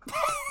 motherfucker?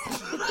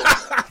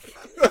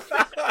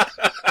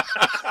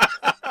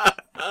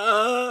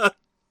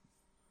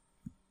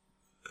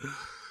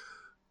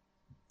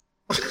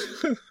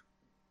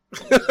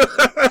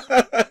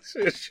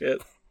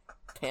 Shit.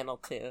 Panel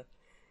 2.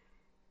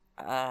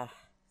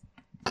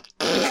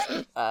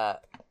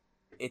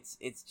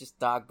 It's just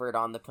Dogbert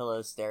on the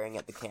pillow staring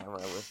at the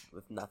camera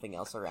with nothing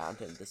else around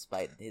him,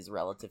 despite his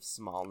relative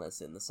smallness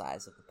in the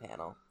size of the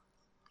panel.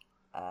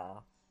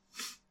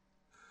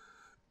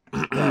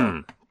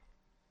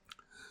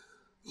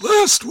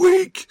 Last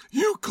week,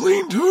 you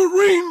cleaned her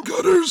rain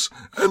gutters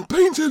and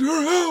painted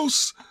her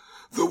house.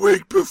 The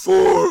week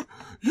before,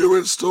 you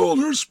installed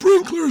her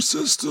sprinkler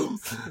system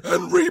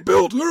and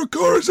rebuilt her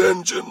car's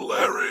engine,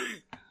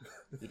 Larry.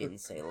 He didn't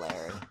say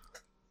Larry.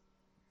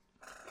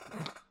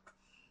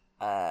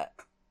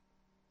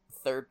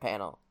 Third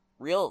panel.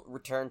 Real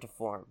return to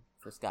form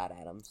for Scott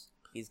Adams.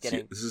 He's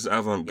getting... This is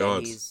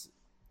avant-garde.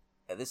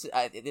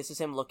 This is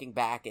him looking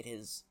back at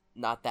his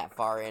not that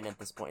far in at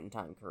this point in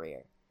time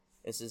career.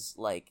 This is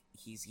like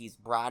he's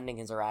broadening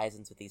his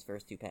horizons with these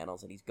first two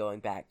panels, and he's going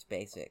back to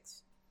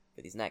basics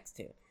for these next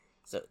two.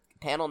 So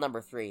panel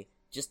number 3,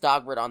 just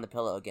Dogbert on the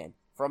pillow again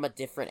from a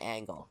different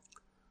angle.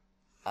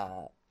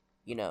 Like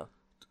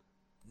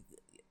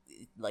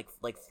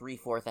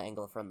 3/4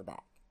 angle from the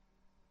back.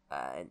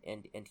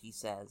 And he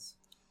says,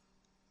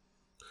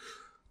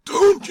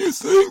 "Don't you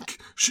think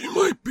she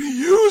might be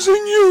using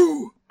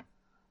you?"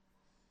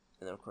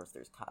 And then of course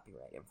there's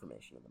copyright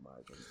information in the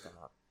margins.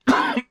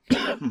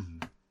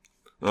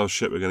 Oh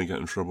shit, we're gonna get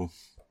in trouble.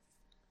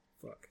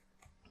 Fuck.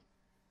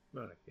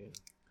 Not again.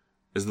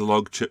 Is the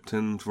log chipped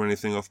in for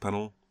anything off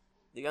panel?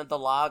 The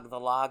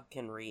log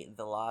can read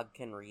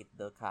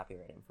the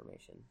copyright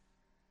information.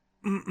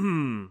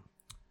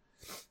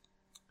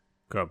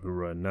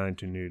 Copyright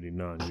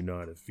 1989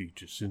 United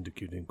Features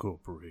Syndicate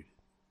Incorporated.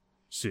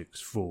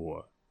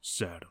 6-4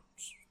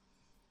 Saddams.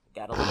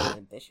 Got a little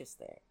ambitious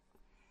there.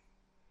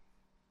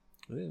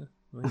 Yeah.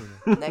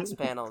 Next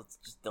panel, it's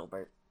just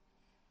Dilbert.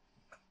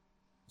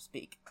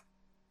 Speak.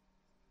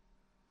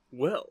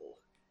 Well,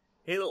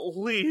 at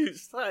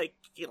least I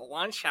get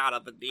lunch out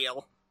of the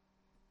deal.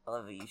 I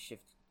love that you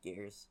shift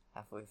gears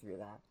halfway through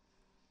that.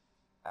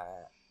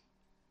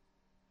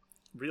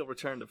 Real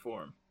return to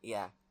form.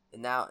 Yeah.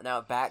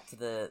 Now back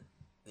to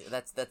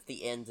that's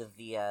the end of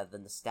the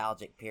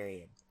nostalgic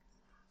period.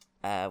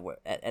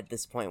 At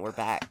this point we're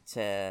back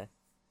to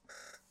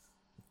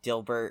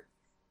Dilbert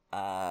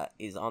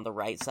is on the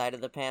right side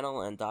of the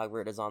panel and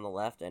Dogbert is on the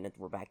left, and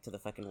we're back to the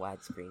fucking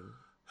widescreen.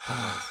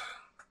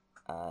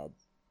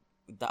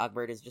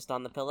 Dogbert is just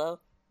on the pillow.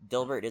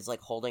 Dilbert is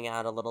like holding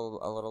out a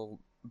little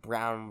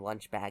brown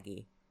lunch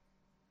baggie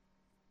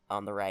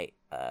on the right.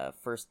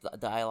 First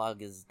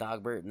dialogue is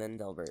Dogbert and then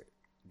Dilbert.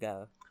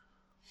 Go.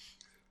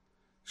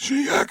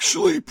 She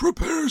actually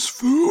prepares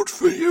food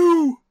for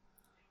you.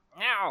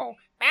 No,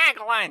 bag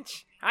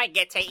lunch. I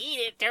get to eat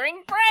it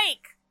during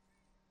break.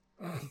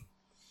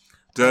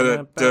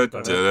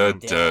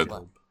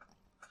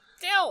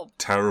 Still.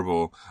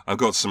 Terrible. I've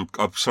got some.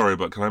 I'm sorry,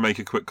 but can I make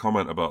a quick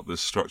comment about the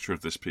structure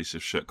of this piece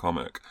of shit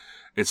comic?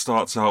 It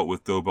starts out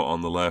with Dilbert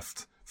on the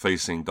left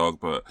facing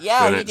Dogbert.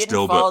 Yeah, then it's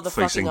Dilbert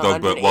facing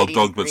Dogbert while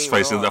Dogbert's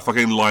facing that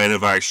fucking line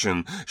of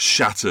action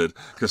shattered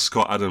because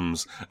Scott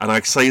Adams. And I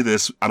say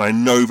this, and I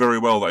know very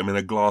well that I'm in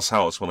a glass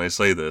house when I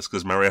say this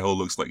because Mariel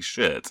looks like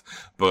shit.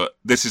 But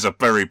this is a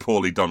very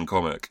poorly done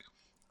comic,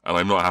 and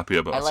I'm not happy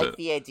about it. I like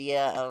the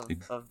idea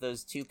of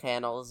those two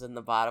panels in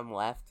the bottom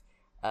left.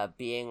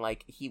 Being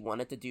like he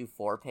wanted to do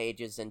 4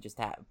 pages and just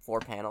have 4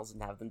 panels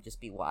and have them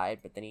just be wide,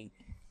 but then he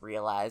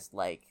realized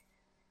like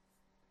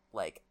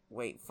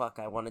wait, fuck,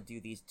 I want to do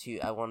these 2.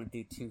 I want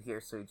to do 2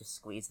 here, so he just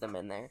squeezed them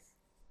in there.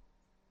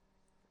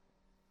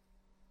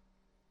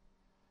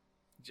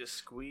 Just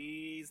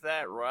squeeze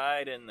that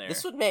right in there.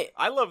 This would make.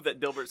 I love that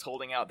Dilbert's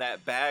holding out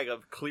that bag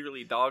of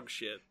clearly dog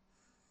shit.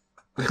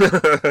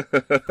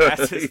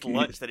 That's his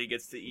lunch that he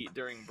gets to eat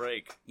during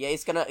break. Yeah,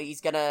 he's gonna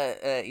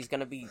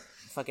be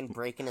fucking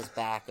breaking his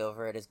back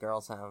over at his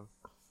girl's home.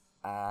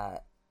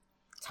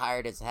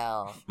 Tired as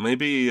hell.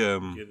 Maybe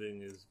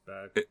getting his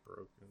back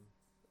broken.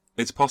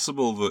 It's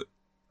possible that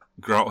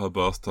grout her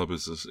bathtub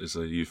is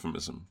a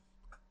euphemism.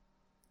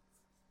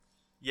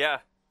 Yeah.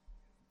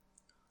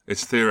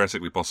 It's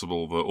theoretically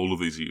possible that all of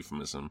these are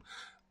euphemism.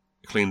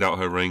 Cleaned out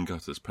her rain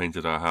gutters,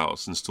 painted her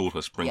house, installed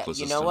her sprinkler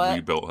system,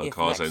 rebuilt her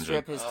car's engine.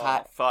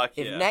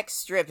 If next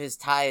strip his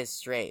tie is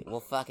straight,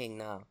 we'll fucking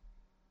know.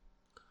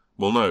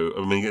 Well, no,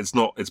 I mean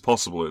it's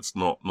possible. It's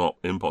not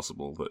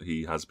impossible that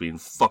he has been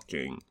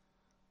fucking.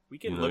 We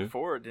can look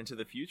forward into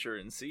the future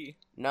and see.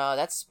 No,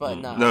 that's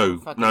no.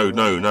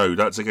 No.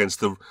 That's against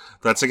the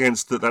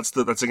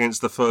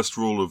first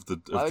rule of the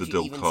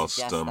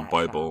Dillcast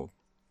Bible.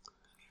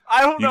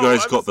 I don't know. You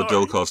guys got the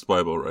Dillcast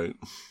Bible, right?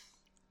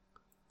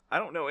 I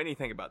don't know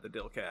anything about the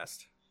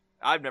Dillcast.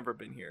 I've never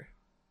been here.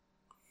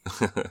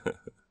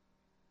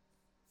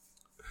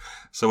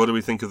 So what do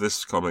we think of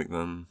this comic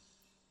then?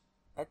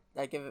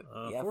 I give it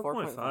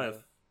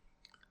 4.5.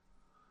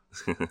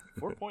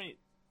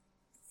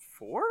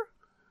 4.4?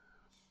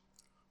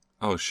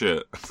 Oh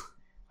shit.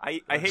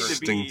 I hate to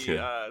be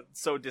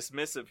so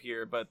dismissive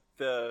here, but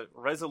the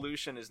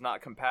resolution is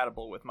not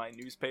compatible with my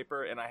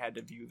newspaper, and I had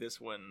to view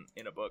this one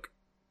in a book.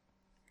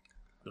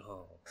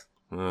 Oh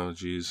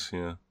jeez,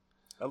 yeah.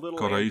 A little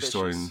God,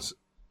 ambitious.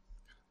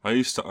 I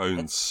used to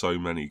own so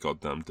many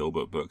goddamn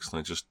Dilbert books, and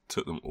I just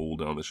took them all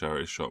down to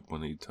Sherry's shop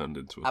when he turned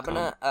into a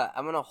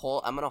I'm gonna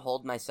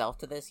hold myself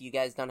to this. You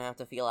guys don't have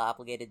to feel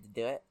obligated to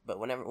do it, but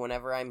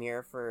whenever I'm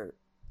here for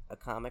a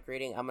comic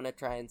reading, I'm gonna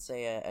try and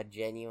say a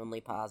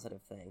genuinely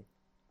positive thing.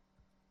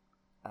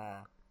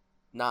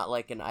 Not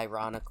like an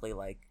ironically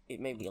like it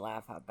made me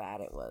laugh how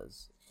bad it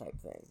was type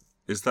thing.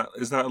 Is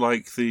that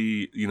like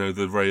the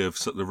the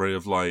ray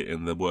of light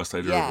in the Worst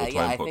Idea of All Time podcast?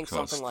 Yeah, I think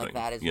something like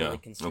that is really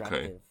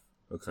constructive.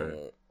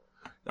 Okay.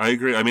 I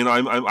agree. I mean,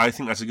 I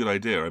think that's a good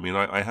idea. I mean,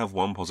 I have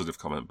one positive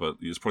comment, but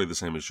it's probably the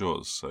same as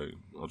yours. So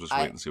I'll just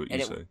wait and see what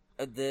you say.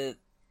 The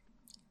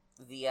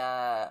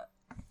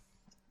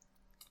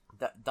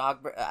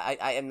Dogbert.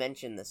 I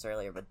mentioned this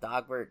earlier, but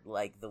Dogbert,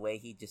 like the way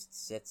he just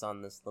sits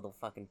on this little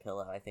fucking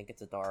pillow, I think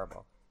it's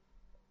adorable.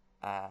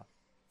 I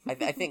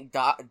think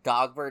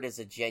Dogbert is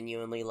a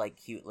genuinely like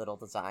cute little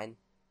design.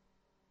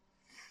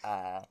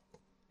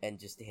 And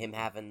just him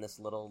having this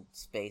little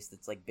space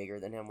that's like bigger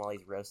than him while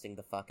he's roasting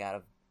the fuck out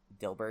of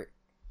Dilbert.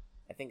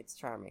 I think it's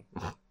charming.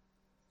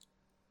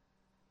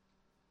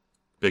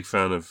 Big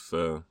fan of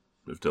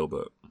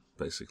Dilbert,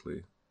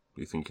 basically.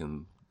 You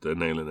thinking they're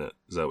nailing it?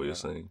 Is that what you're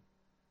saying?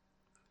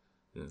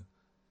 Yeah.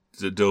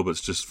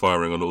 Dilbert's just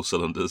firing on all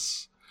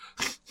cylinders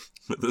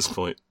at this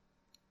point.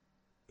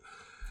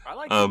 I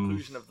like the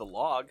inclusion of the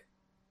log.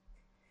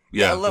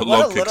 Yeah, the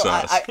log kicks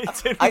ass.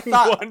 I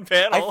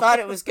thought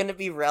it was going to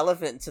be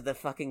relevant to the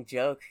fucking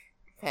joke,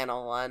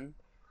 panel 1.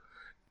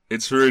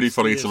 It's really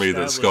funny to me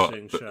that Scott.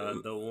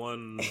 The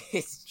one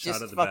it's shot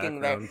just of the fucking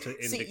there.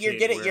 See, you're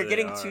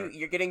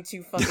getting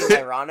too fucking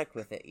ironic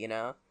with it, you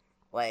know?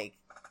 Like,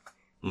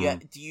 do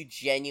you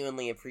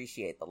genuinely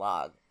appreciate the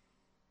log?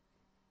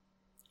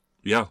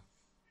 Yeah,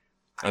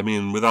 I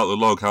mean, without the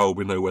log, how would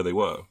we know where they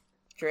were?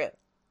 True.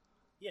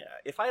 Yeah,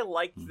 if I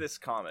liked this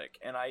comic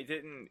and I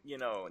didn't,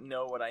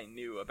 know what I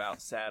knew about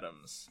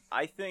Saddams,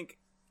 I think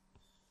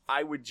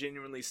I would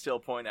genuinely still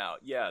point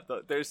out,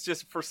 there's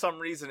just, for some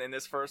reason in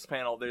this first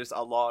panel, there's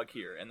a log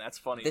here, and that's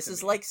funny. This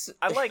is like...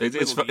 I like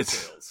little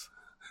details.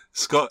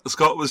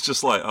 Scott was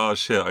just like, oh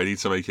shit, I need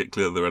to make it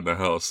clear they're in the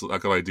house. How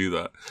can I do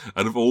that?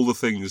 And of all the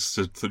things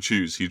to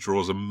choose, he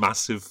draws a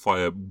massive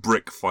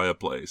brick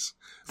fireplace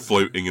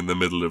floating in the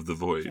middle of the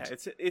void. Yeah,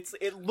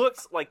 it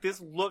looks like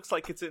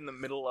it's in the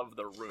middle of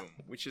the room,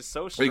 which is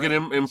so strange. You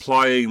can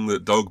implying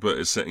that Dogbert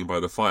is sitting by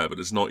the fire, but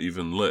it's not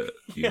even lit.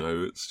 You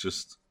know, it's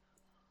just.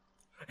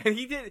 And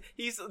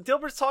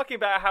Dilbert's talking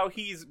about how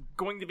he's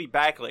going to be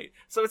back late.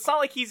 So it's not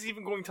like he's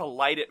even going to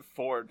light it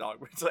for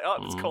Dogbert. It's like,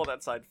 oh, it's cold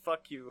outside.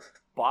 Fuck you.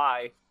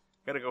 Bye.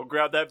 Gotta go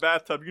grab that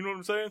bathtub. You know what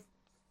I'm saying?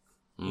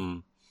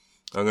 I'm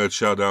gonna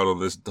chow down on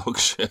this dog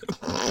shit.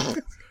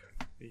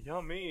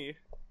 Yummy.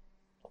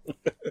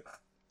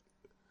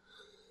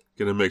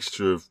 Get a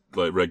mixture of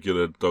like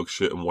regular dog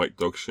shit and white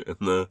dog shit in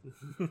there.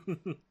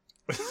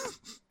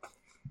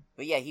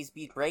 But yeah, he's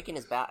breaking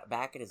his back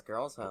at his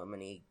girl's home,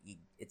 and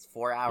it's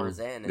 4 hours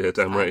in, and yeah, it's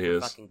damn time right for he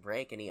is. fucking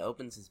break, and he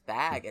opens his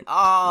bag, and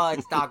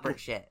it's Dogbert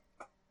shit.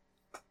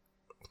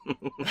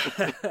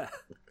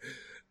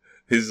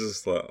 He's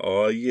just like,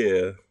 oh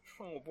yeah.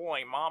 Oh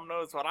boy, Mom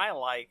knows what I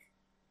like.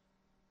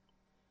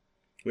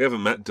 We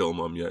haven't met Dill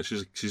Mom yet.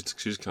 She's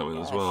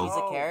coming as well. She's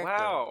a character.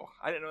 Wow,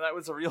 I didn't know that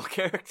was a real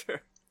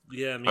character.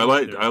 Yeah, me I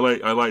like neither.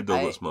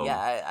 Dilbert's mom.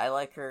 Yeah, I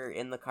like her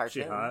in the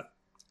cartoon. She hot?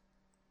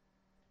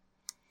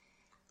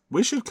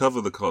 We should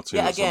cover the cartoon.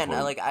 Yeah, at some again,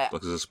 point,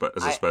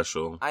 as a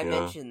special. I yeah.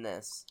 mentioned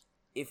this.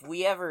 If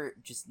we ever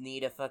just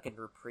need a fucking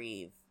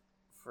reprieve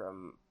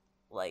from,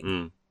 like,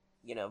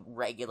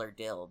 regular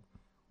Dill,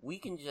 we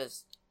can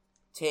just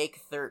take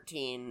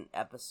 13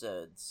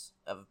 episodes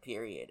of a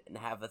period and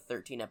have a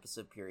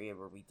 13-episode period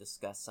where we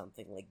discuss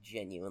something, like,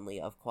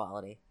 genuinely of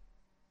quality.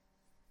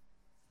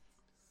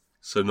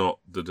 So not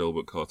the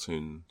Dilbert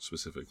cartoon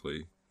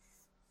specifically.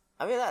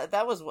 I mean,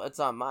 that was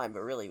what's on mine,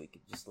 but really we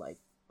could just, like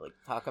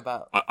talk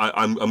about.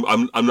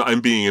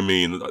 I'm being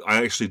mean.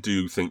 I actually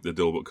do think the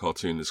Dilbert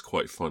cartoon is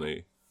quite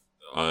funny.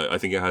 I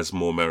think it has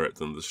more merit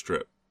than the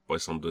strip by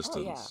some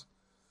distance.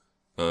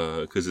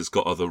 Because it's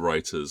got other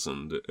writers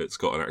and it's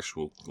got an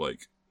actual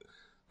like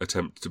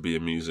attempt to be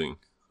amusing.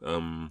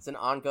 It's an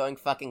ongoing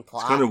fucking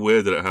plot. It's kind of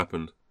weird that it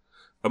happened.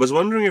 I was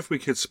wondering if we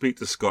could speak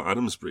to Scott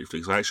Adams briefly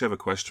because I actually have a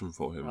question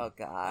for him. Oh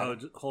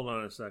god! Hold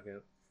on a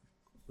second.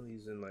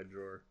 He's in my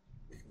drawer.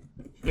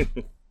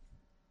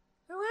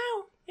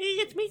 Hello, hey,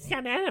 it's me,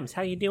 Scott Adams.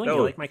 How you doing? Oh.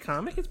 You like my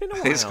comic? It's been a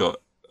while. Hey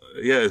Scott.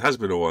 Yeah, it has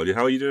been a while.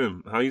 How are you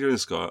doing? How are you doing,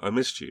 Scott? I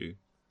missed you.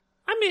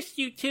 I missed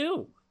you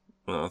too.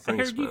 Oh, I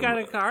thanks, heard you man. got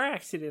a car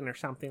accident or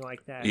something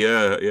like that.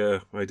 Yeah,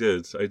 I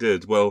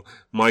did. Well,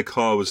 my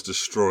car was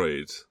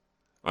destroyed.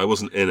 I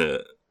wasn't in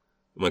it.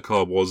 My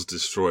car was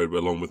destroyed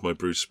along with my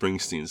Bruce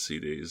Springsteen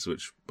CDs,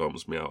 which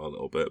bums me out a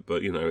little bit.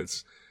 But,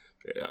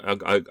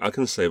 I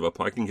can save up.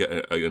 I can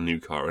get a new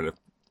car in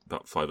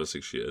about 5 or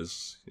 6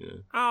 years. Yeah.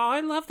 Oh,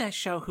 I love that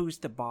show, Who's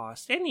the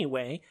Boss?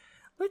 Anyway,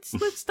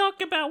 let's talk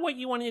about what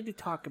you wanted to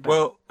talk about.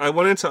 Well, I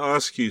wanted to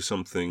ask you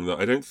something that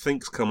I don't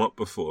think's come up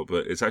before,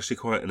 but it's actually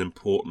quite an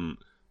important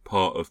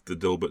part of the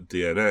Dilbert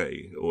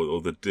DNA,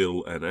 or the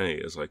Dill NA,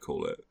 as I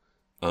call it.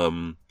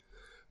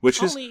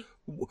 Which is,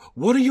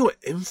 what are your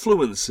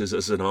influences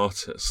as an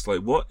artist? Like,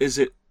 what is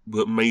it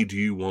that made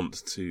you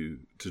want to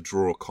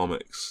draw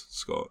comics,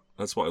 Scott?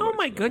 That's what I like. Oh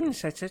my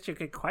goodness, that's such a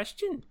good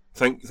question.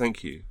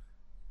 Thank you.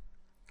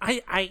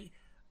 I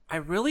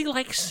really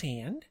like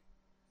sand.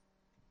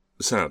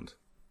 Sand.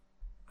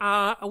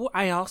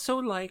 I also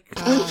like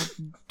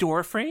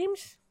door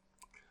frames.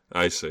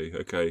 I see.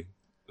 Okay.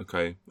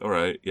 All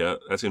right. Yeah,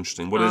 that's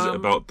interesting. What is it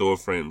about door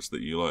frames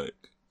that you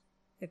like?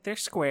 They're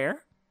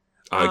square.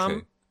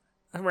 Okay.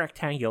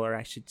 Rectangular,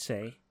 I should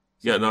say.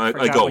 Yeah, no,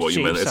 I got what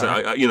you meant. It's,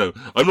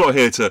 I'm not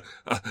here to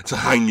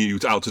hang you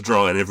out to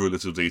dry in every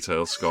little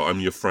detail, Scott.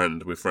 I'm your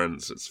friend. We're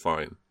friends. It's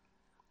fine.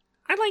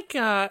 I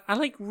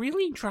like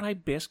really dry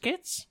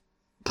biscuits.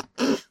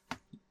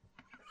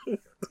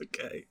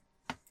 Okay.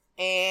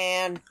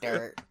 And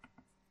dirt.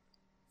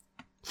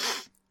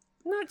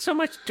 Not so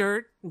much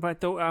dirt,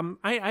 but though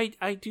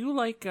I do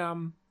like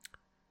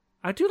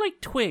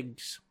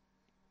twigs.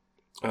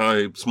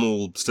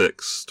 Small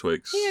sticks,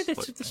 twigs. Yeah,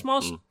 the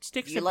small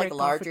sticks. You that like break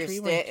larger off of tree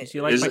sticks? branches.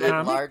 You like Is my it-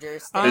 comic? larger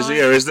sticks?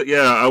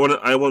 I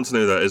want to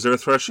know that. Is there a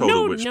threshold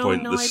No, at which no,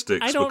 point no, the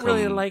sticks I don't become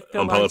really like the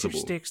larger unpalatable?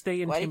 sticks.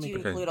 They Why intimidate.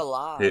 did you include a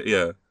log?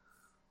 Yeah.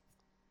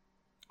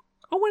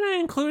 Oh, when I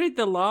included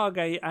the log,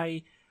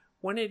 I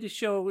wanted to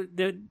show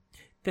that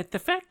the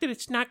fact that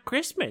it's not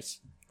Christmas.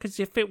 Because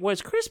if it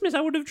was Christmas,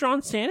 I would have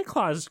drawn Santa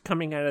Claus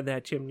coming out of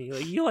that chimney.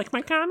 Like, you like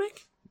my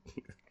comic?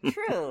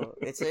 True.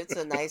 It's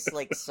a nice,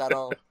 like,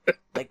 subtle,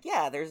 like,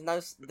 yeah, there's no,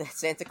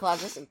 Santa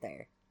Claus isn't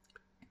there.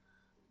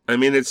 I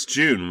mean, it's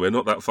June. We're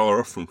not that far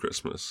off from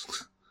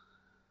Christmas.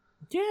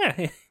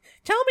 Yeah.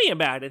 Tell me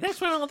about it. That's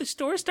when all the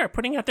stores start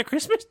putting out their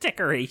Christmas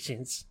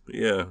decorations.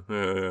 Yeah.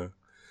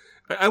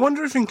 I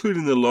wonder if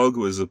including the log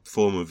was a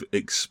form of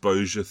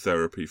exposure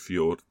therapy for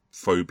your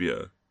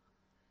phobia.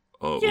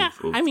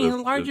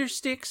 Larger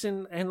sticks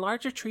and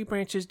larger tree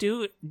branches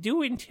do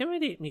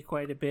intimidate me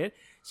quite a bit.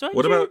 So I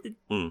What drew,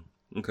 about...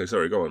 Okay,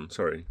 sorry, go on.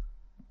 Sorry.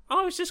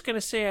 I was just going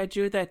to say I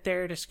drew that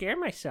there to scare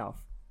myself.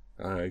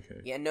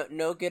 Okay. Yeah,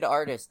 no good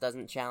artist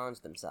doesn't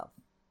challenge themselves.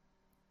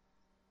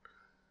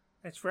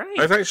 That's right.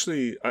 I've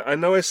actually, I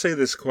know I say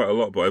this quite a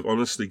lot, but I've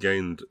honestly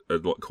gained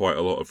quite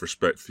a lot of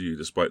respect for you,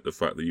 despite the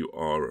fact that you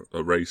are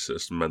a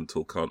racist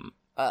mental cunt.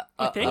 A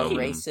thank you.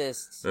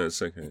 racist,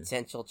 It's okay.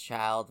 potential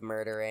child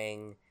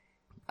murdering,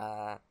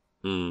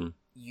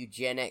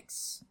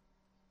 eugenics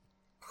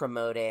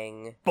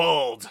promoting.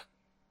 Bold.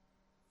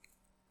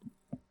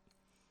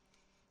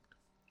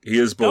 He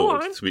is Go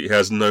bald. on. He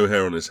has no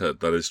hair on his head.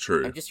 That is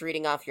true. I'm just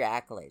reading off your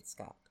accolades,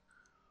 Scott.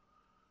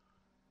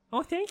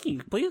 Oh, thank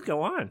you. Please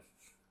go on.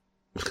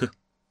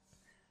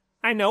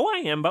 I know I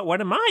am, but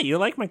what am I? You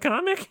like my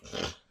comic?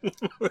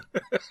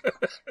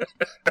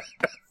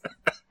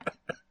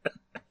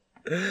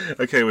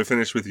 Okay, we're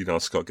finished with you now,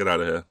 Scott. Get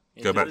out of here.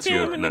 Go back to Okay,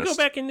 I'm your gonna nest.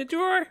 go back in the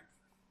drawer.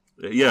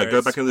 Yeah, All go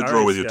right, back in the all drawer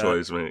right, with your Scott.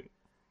 toys, mate.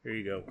 Here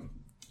you go.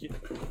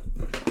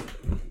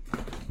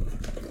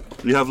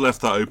 You have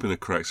left that open a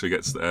crack so he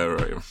gets the air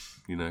out.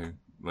 You know,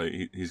 like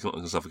he's not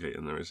going to suffocate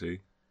in there, is he?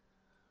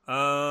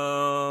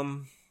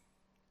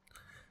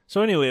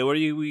 So anyway, what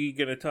are we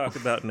gonna talk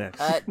about next?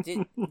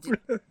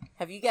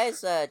 Have you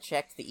guys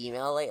checked the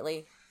email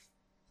lately?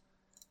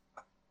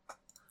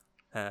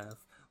 Have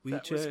we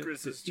That was checked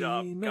Chris's the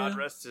job. email? God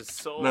rest his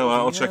soul. No,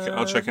 I'll check it.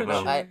 I'll check it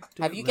now.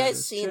 Have you guys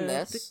Let's seen check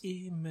this?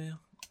 The email.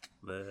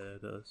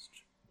 Let us.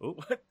 Oh,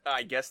 What?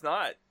 I guess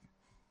not.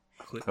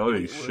 click.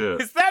 Holy Wait,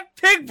 shit! Is that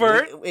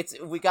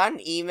Pigbert? We got an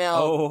email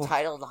Oh.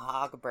 titled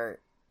Hogbert.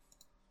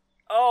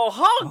 Oh,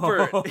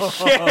 Hogbert.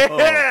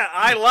 Yeah,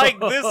 I like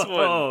this one.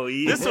 Oh,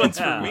 yeah. This one's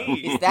for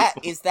me.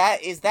 Is that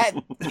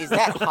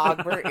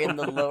Hogbert in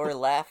the lower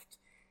left?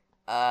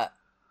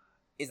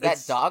 Is that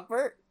It's-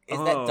 Dogbert? Is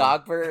Oh. that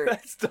Dogbert?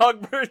 That's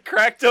Dogbert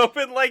cracked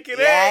open like an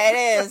Yeah,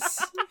 egg. it is.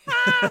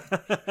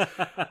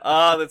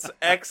 Ah, that's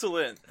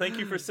excellent. Thank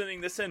you for sending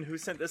this in. Who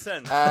sent this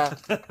in?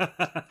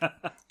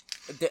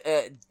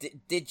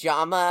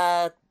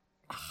 Djama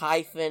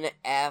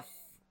 -F.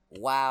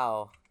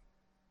 Wow.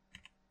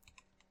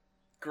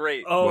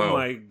 Great. Oh Wow.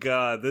 my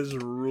god, this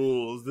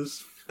rules.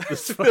 This the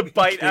fucking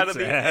bite out of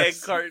kicks the egg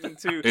ass. carton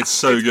too. It's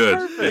so good.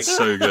 perfect. It's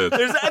so good.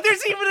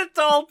 There's even a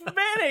dolled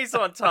mayonnaise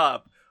on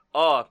top.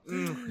 Oh,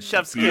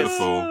 chef's kiss.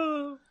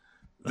 Beautiful.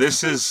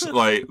 This is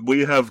like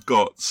we have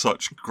got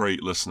such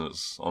great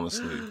listeners.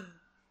 Honestly,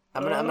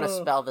 I'm gonna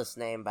spell this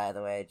name, by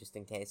the way, just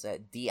in case.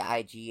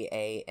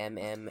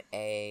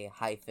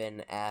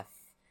 DIGAMMA-F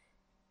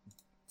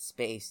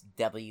space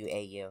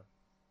WAU.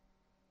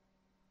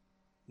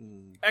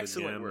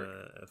 Excellent Pajama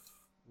work. F.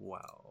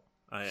 Wow.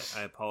 I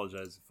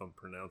apologize if I'm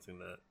pronouncing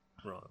that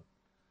wrong.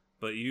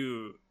 But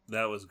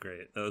that was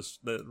great.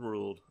 That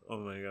ruled. Oh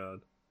my god.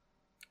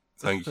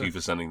 thank you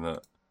for sending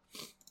that.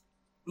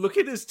 Look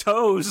at his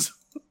toes.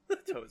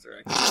 Toes are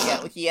excellent.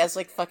 Yeah, he has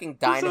like fucking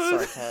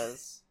dinosaur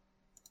toes.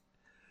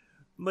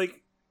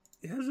 Like,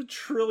 it has 1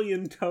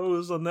 trillion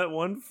toes on that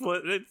one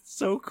foot. It's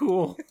so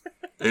cool.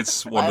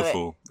 It's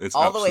wonderful. It's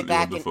all the way absolutely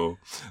back in- wonderful.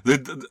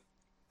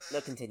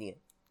 No, continue.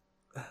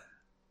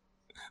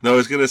 No, I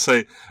was going to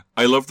say,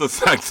 I love the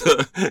fact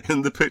that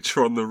in the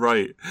picture on the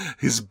right,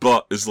 his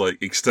butt is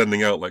like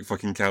extending out like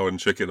fucking cow and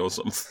chicken or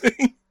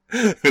something.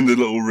 And the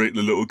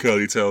little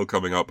curly tail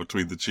coming out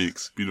between the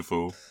cheeks.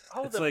 Beautiful.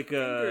 Oh, It's the like,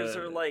 fingers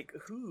are like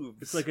hooves.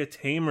 It's like a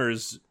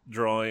Tamer's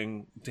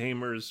drawing.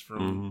 Tamer's from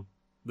Mhm.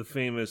 the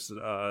famous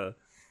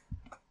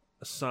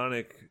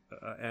Sonic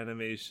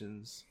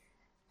animations.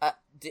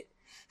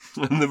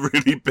 And the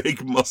really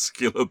big,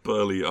 muscular,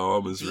 burly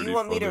arm is Do really you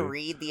want funny. me to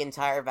read the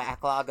entire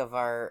backlog of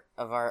our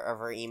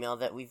email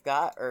that we've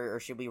got, or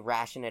should we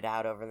ration it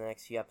out over the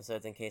next few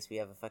episodes in case we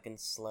have a fucking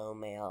slow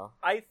mail?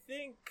 I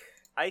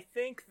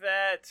think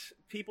that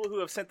people who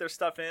have sent their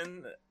stuff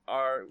in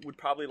would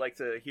probably like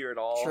to hear it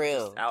all True.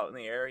 just out in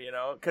the air, you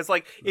know? Because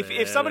like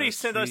if somebody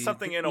sent us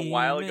something in a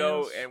while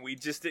ago and we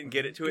just didn't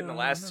get it to it in the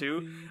last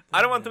two,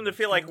 I don't want them to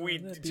feel like we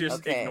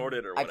just Okay. ignored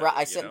it or I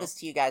whatever. sent this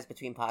to you guys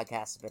between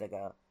podcasts a bit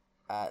ago.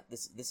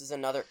 This is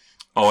another.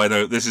 Oh, I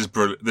know. This is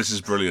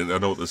brilliant. I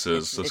know what this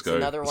is. Let's It's go.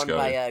 another Let's one go.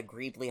 by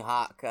Greebly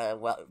Hawk,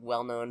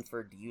 well known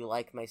for "Do You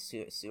Like My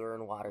Sewer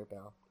and Water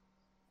Bill?"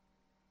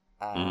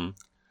 Mhm.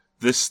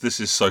 This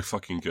is so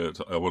fucking good.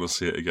 I want to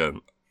see it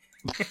again.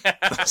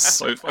 That's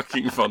so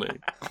fucking funny.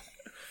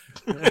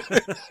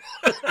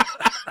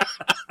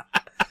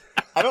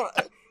 I don't.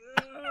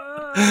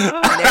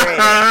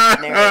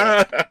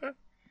 Narrate.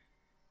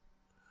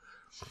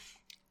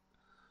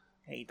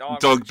 Hey, dog,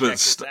 Dogbert check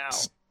this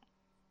out.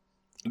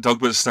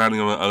 Dogbert's standing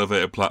on an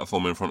elevated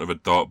platform in front of a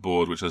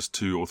dartboard which has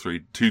two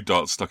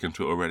darts stuck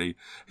into it already.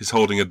 He's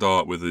holding a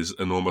dart with his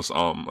enormous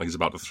arm like he's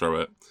about to throw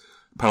it.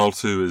 Panel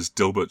 2 is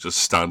Dilbert just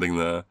standing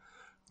there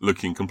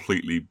looking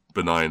completely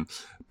benign.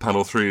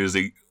 Panel 3 is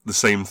the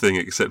same thing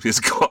except he's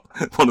got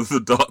one of the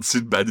darts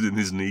embedded in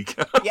his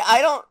kneecap. Yeah,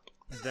 I don't.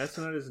 That's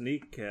not his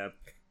kneecap.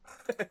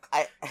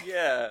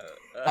 Yeah.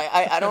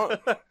 I don't.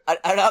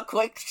 I'm not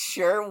quite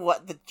sure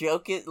what the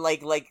joke is. Does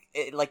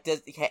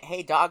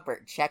hey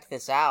Dogbert, check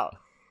this out,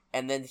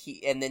 and then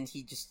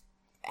he just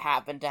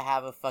happen to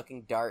have a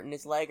fucking dart in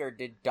his leg, or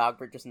did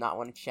Dogbert just not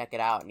want to check it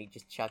out and he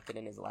just chucked it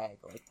in his leg?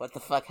 Like, what the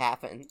fuck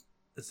happened?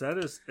 Is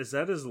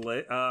that his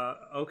leg?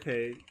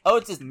 Okay. Oh,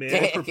 it's his May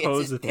dick. I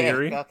propose it's his a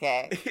theory? Dick.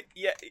 Okay.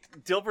 Yeah,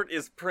 Dilbert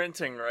is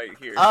printing right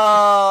here.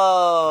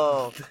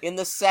 Oh, in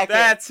the second.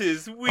 That's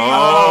his wheel. In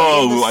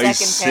the I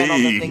second panel,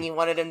 the see. thing he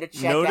wanted him to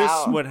check Notice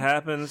out. what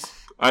happens.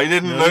 I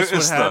didn't Notice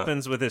notice what that.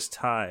 happens with his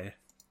tie.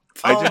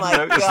 I Oh didn't my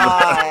notice god.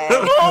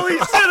 that. Holy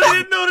shit! I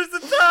didn't notice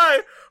the tie.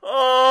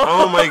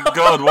 Oh my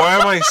god! Why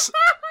am I?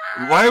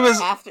 Why was?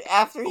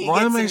 After he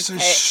Why gets am I so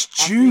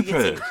After he,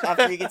 gets, stupid?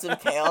 after he gets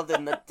impaled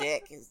in the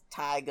dick, his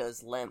tie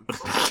goes limp.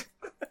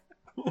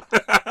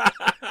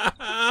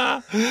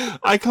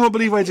 I can't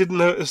believe I didn't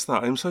notice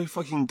that. I'm so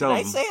fucking dumb.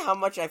 Can I say how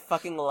much I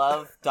fucking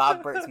love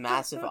Dogbert's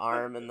massive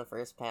arm in the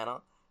first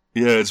panel?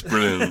 Yeah, it's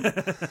brilliant.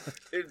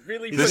 It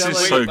really. This puts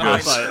is weight so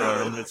behind good. it.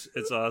 Arm.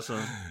 It's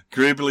awesome.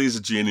 Gribbly's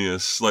a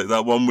genius. Like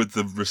that one with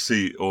the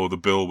receipt or the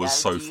bill was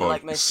so Do you funny.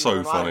 like my So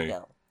Steven funny.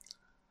 Waterkill?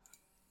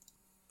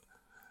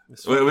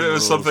 This It fucking was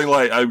rules. something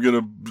like, I'm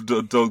gonna would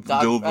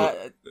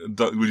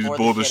you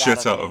bore the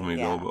shit out of me,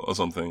 yeah. or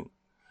something.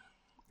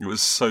 It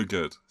was so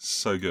good.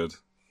 So good.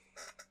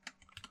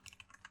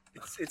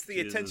 It's the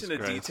Jesus attention to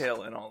Christ.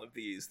 detail in all of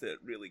these that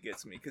really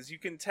gets me, because you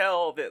can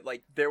tell that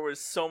like there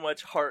was so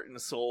much heart and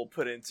soul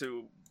put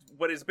into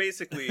what is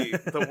basically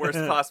the worst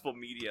possible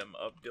medium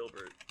of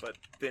Dilbert, but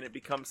then it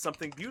becomes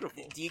something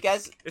beautiful. Do you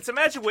guys It's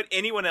imagine what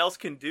anyone else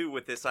can do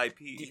with this IP.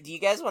 do you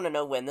guys want to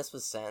know when this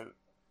was sent?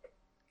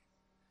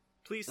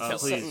 Please Uh, tell It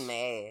was sent please. in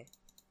May.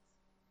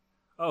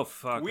 Oh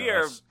fuck. We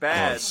are us.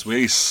 bad. Yes,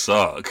 we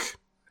suck.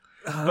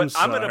 But I'm going to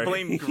sorry.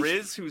 blame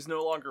Grizz, who's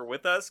no longer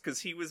with us,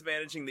 because he was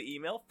managing the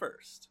email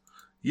first.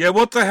 Yeah,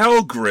 what the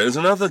hell, Grizz?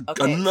 Another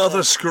Okay,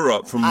 so- screw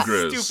up from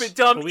Grizz. Stupid,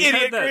 dumb Well, we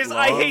idiot had that Grizz.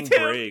 I long hate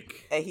him.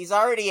 break. Hey, he's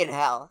already in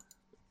hell.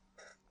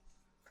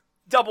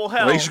 Double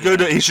hell. Well, he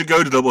should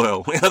go to Double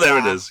Hell. Yeah, there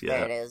it is. There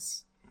Yeah, it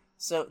is.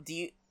 So, do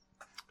you...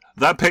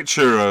 that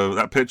picture of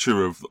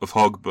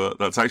Hogbert.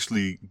 That's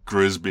actually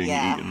Grizz being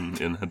Yeah. eaten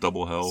in a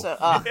Double Hell. So,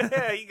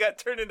 Yeah, he got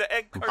turned into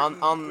egg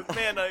carton on- with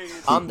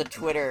mayonnaise. on the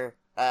Twitter,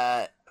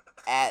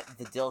 at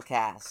the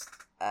Dillcast,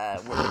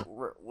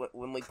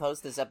 when we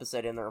post this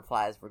episode in the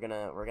replies, we're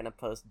gonna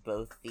post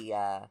both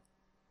the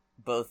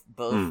both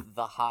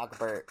the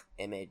Hogbert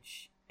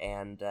image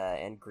and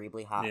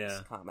Greebly Hawk's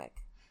Yeah. comic.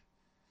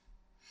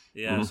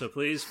 Yeah, Mhm. so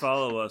please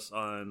follow us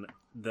on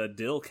the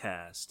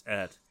Dillcast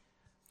at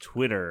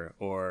Twitter,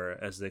 or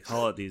as they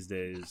call it these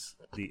days,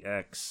 the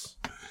X.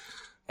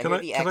 Can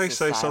I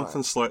say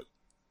something slight?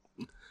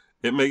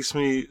 It makes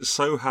me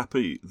so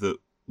happy that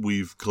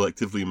we've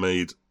collectively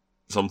made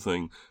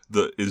something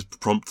that is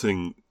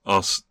prompting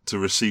us to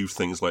receive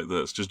things like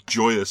this. Just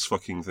joyous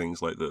fucking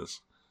things like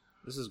this.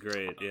 This is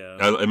great, yeah.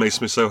 It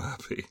makes me so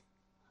happy.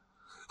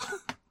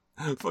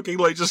 Fucking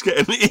like just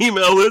get an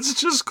email that's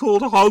just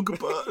called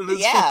Hogbert and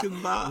it's Yeah.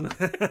 fucking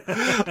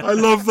that. I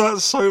love that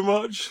so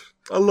much.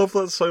 I'm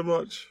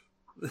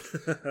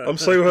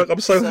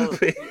so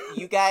happy.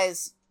 You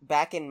guys,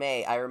 back in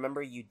May, I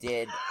remember you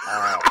did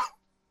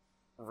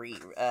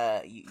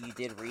you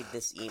did read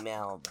this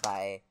email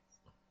by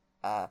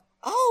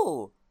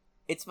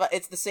it's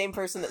the same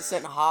person that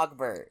sent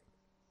Hogbert.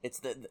 It's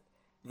the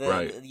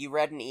Right. You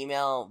read an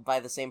email by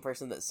the same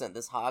person that sent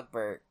this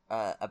Hogbert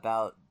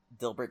about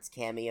Dilbert's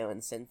cameo in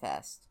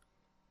Sinfest.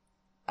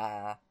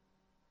 Do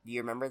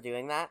you remember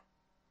doing that?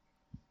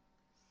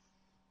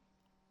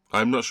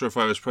 I'm not sure if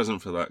I was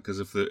present for that, because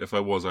if I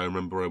was, I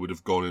remember I would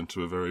have gone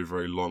into a very,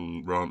 very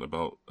long rant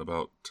about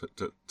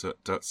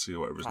Tatsu,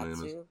 or whatever his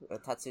name is.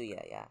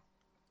 Tatsuya, yeah.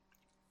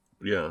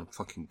 Yeah,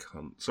 fucking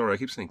cunt. Sorry, I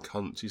keep saying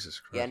cunt. Jesus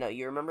Christ. Yeah, no,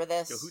 you remember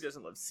this? Yo, who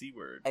doesn't love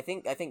C-word? I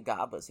think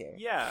Gob was here.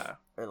 Yeah,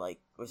 Or like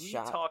was we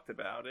shot. talked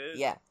about it.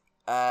 Yeah.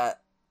 Yeah,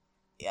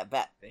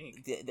 I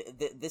think.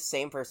 this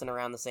same person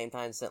around the same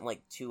time sent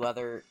like two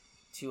other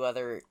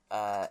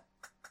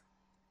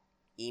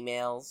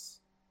emails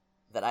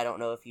that I don't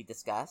know if you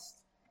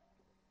discussed.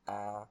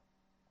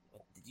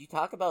 Did you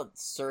talk about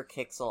Sir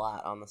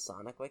Kicks-a-Lot on the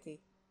Sonic Wiki?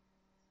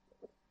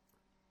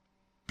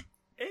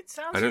 It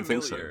sounds I don't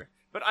familiar. think so.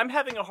 But I'm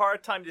having a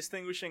hard time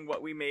distinguishing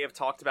what we may have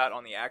talked about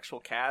on the actual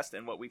cast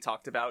and what we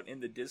talked about in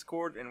the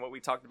Discord and what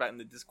we talked about in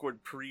the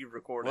Discord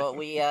pre-recording. Well,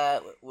 we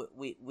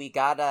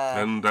got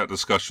And that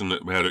discussion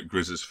that we had at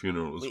Grizz's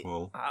funeral as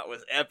well. Ah, it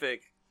was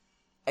epic.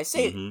 I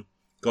say Mhm.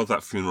 God,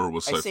 that funeral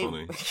was I so say-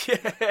 funny.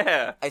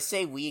 Yeah. I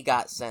say we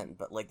got sent,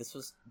 but like this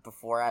was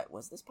before I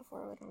was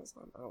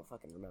on? I don't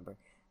fucking remember.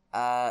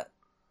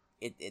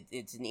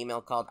 It's an email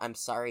called "I'm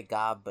sorry,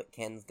 Gob, but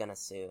Ken's gonna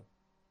sue."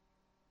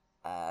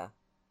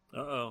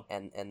 Uh-oh.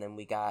 And then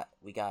we got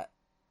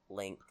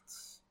linked.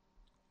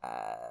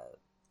 I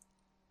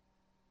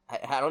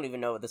don't even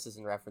know what this is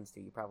in reference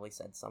to. You probably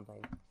said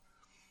something.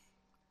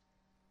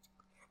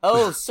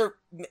 Oh, Sir.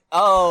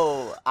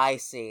 Oh, I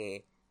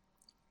see.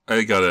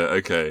 I got it.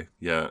 Okay.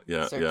 Yeah.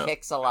 Sir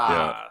Kicks-a-Lot.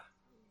 Yeah. Ah,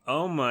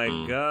 Oh my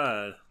Mm.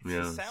 god. it's a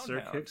Yeah. sound Sir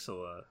hound.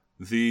 Kicks-a-Lot.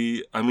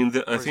 I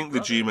think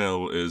the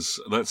Gmail is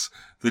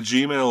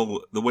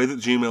the way that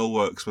Gmail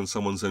works when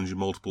someone sends you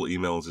multiple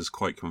emails is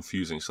quite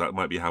confusing. So that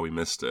might be how we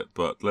missed it.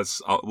 But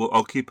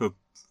I'll keep a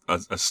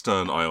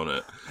stern eye on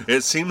it.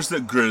 It seems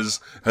that Grizz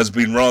has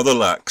been rather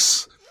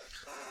lax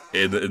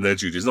in their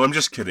duties. No, I'm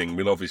just kidding.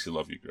 We obviously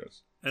love you,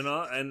 Grizz.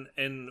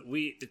 And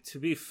we, to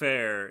be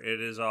fair,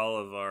 it is all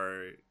of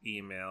our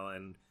email,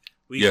 and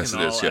we yes,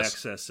 can it all is, yes.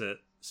 access it.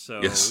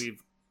 So yes.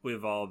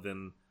 we've all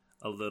been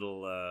a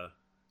little.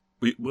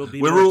 We've all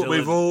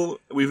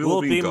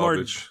been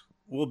garbage.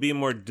 We'll be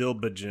more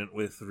diligent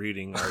with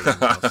reading our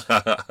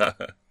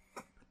emails.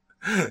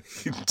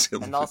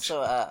 And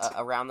also,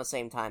 around the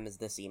same time as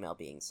this email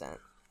being sent,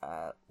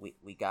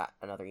 we got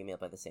another email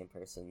by the same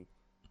person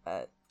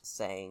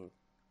saying,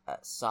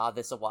 saw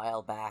this a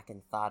while back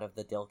and thought of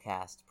the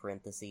Dillcast,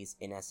 parentheses,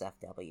 in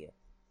SFW.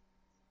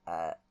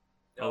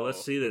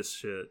 Let's see this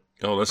shit.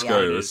 Oh, let's go.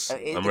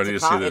 I'm ready to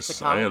see this.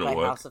 It's a comic by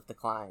House of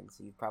Decline,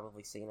 so you've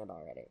probably seen it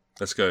already.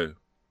 Let's go.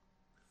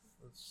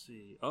 Let's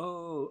see.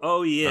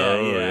 Oh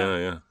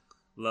yeah.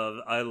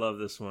 I love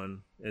this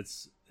one.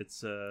 It's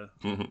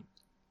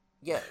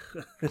Yeah.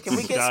 Can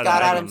we get Scott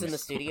Adams in the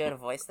studio to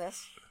voice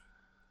this?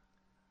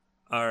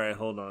 All right,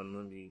 hold on.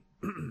 Let me.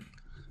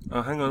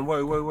 Oh, hang on.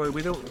 Whoa.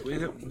 We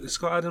don't.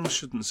 Scott Adams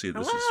shouldn't see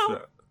this.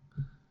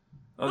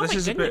 This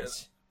is a bit.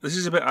 This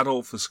is a bit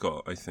adult for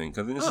Scott. I think.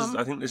 I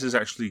think this is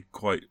actually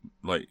quite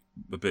like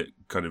a bit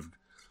kind of.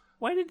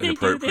 Why did they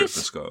inappropriate do this?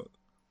 for Scott.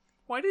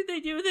 Why did they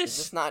do this? Is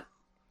this not?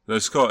 No,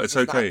 Scott. It's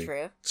okay. Not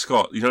true?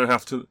 Scott, you don't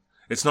have to.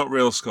 It's not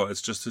real, Scott.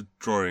 It's just a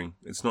drawing.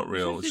 It's not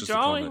real. It's just a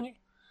comic.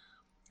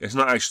 It's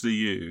not actually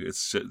you.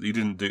 It's you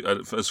didn't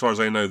do. As far as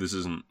I know, this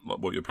isn't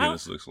what your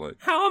penis looks like.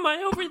 How am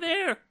I over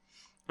there?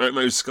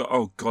 No, Scott.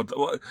 Oh God,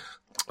 what?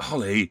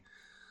 Holly.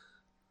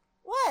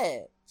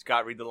 What?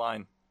 Scott, read the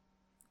line.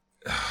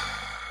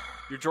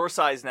 You're drawer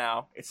size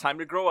now. It's time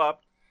to grow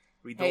up.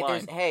 Read the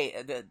line.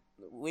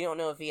 We don't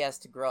know if he has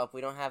to grow up.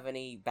 We don't have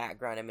any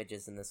background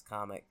images in this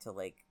comic to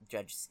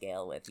judge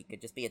scale with. He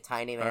could just be a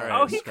tiny man.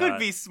 Right, he could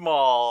be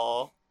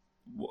small.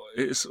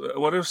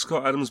 What if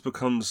Scott Adams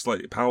becomes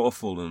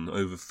powerful and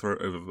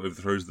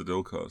overthrows the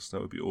Dillcast?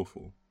 That would be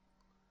awful.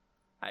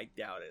 I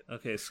doubt it.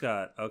 Okay,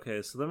 Scott.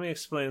 Okay, so let me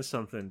explain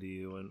something to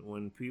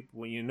you.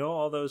 When you know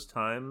all those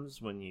times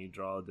when you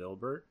draw a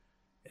Dilbert,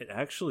 it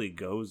actually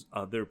goes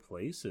other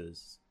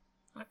places.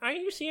 Are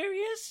you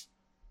serious?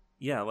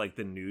 Yeah, like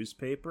the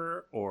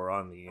newspaper or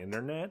on the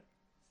internet.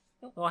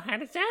 Well, how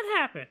does that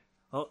happen?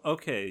 Oh,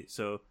 okay,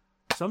 so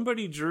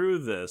somebody drew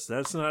this.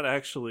 That's not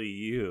actually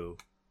you.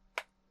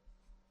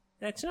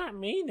 That's not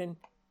me, then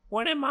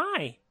what am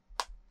I?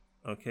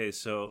 Okay,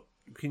 so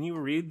can you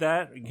read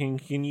that?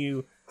 Can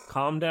you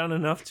calm down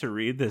enough to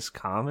read this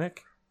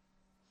comic?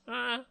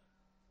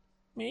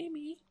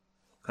 Maybe.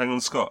 Hang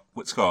on, Scott.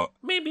 What, Scott?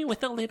 Maybe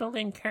with a little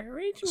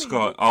encouragement.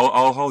 Scott,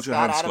 I'll hold your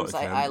hand, Adams,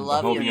 Scott. I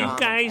love your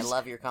comic. I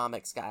love your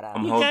comic, Scott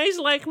Adams. You guys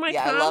like my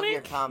comic? I love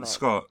your comic.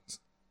 Scott,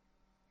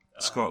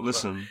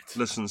 listen,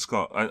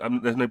 Scott.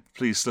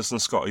 Please listen,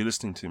 Scott. Are you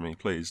listening to me?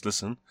 Please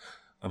listen.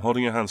 I'm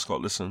holding your hand,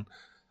 Scott. Listen.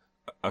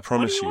 I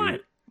promise you.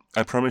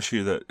 I promise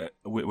you that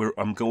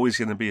I'm always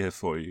going to be here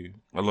for you.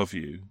 I love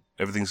you.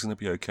 Everything's going to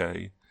be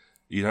okay.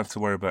 You don't have to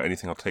worry about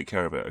anything. I'll take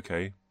care of it.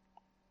 Okay.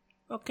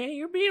 Okay,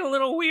 you're being a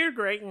little weird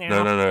right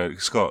now. No,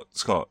 Scott.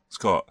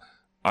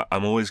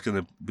 I'm always going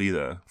to be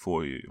there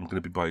for you. I'm going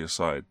to be by your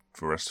side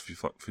for the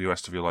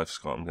rest of your life,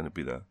 Scott. I'm going to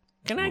be there.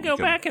 Can I go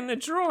back in the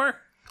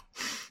drawer?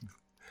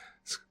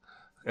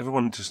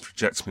 Everyone just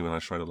rejects me when I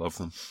try to love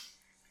them.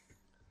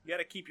 You got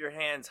to keep your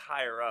hands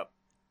higher up.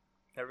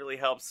 That really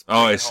helps.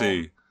 Oh, I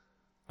see.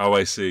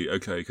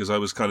 Okay, because I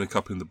was kind of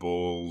cupping the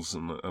balls,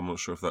 and I'm not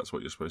sure if that's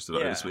what you're supposed to do.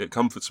 Yeah. It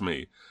comforts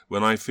me.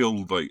 When I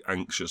feel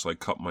anxious, I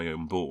cup my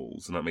own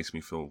balls, and that makes me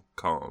feel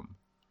calm.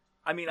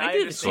 I mean, I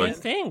do the same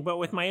thing, but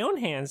with my own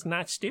hands,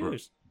 not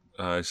Stu's.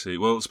 I see.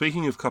 Well,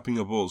 speaking of cupping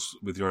your balls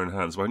with your own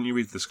hands, why don't you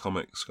read this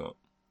comic, Scott?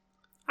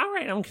 All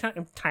right, I'm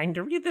time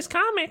to read this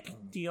comic.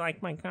 Do you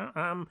like my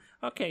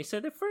Okay, so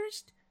the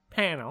first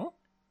panel,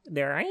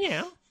 there I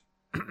am,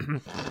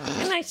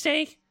 and I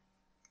say,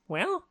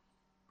 well,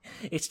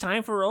 it's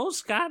time for old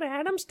Scott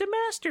Adams to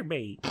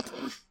masturbate.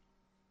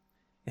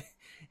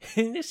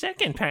 In the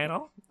second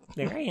panel,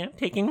 there I am,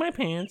 taking my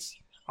pants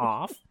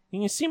off. You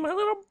can see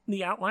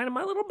the outline of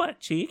my little butt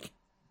cheek.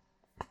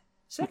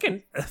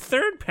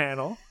 Third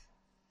panel,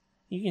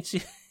 you can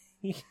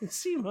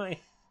see my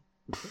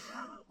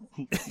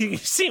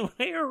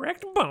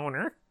erect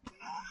boner.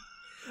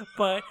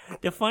 But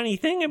the funny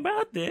thing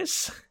about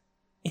this,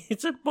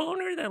 it's a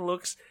boner that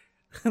looks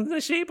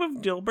the shape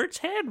of Dilbert's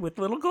head with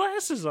little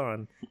glasses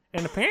on.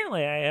 And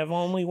apparently I have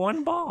only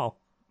one ball.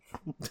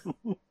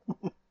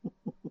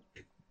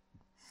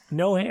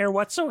 No hair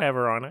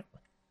whatsoever on it.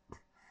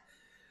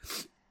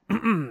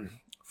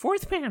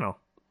 Fourth panel.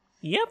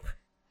 Yep.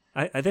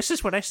 This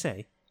is what I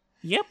say.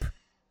 Yep.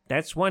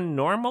 That's one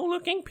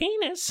normal-looking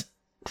penis.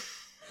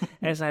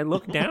 As I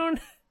look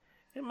down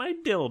at my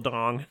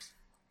dildong.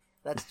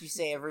 That's what you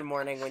say every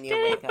morning when you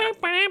wake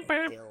up.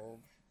 Dild.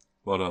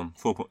 Well done.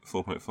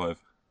 4.5.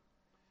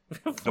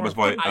 That was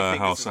by I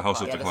think House this is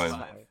House of fine. Yeah, this is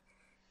Decline. fine.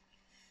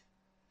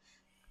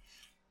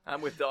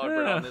 I'm with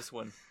Dogbert on this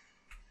one.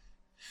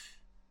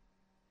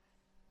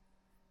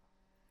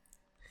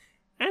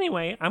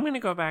 Anyway, I'm gonna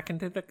go back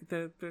into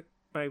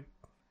my.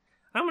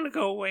 I'm gonna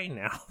go away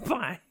now.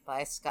 Bye.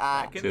 Bye,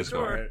 Scott. Back in Cheers, the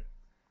door. Alright.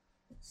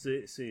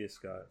 See you,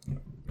 Scott.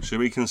 Should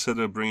we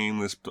consider bringing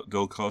this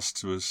Dillcast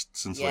to a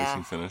scintillating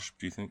Yeah. finish,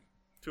 do you think?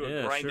 To a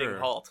Yeah, grinding sure.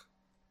 halt.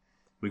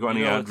 We got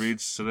You any know, ad it's-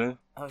 reads today?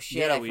 Oh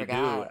shit, Yeah, I we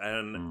forgot. do.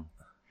 And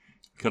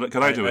Could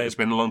I do it? I- It's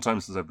been a long time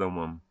since I've done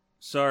one.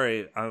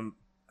 sorry, I'm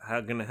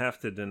gonna have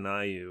to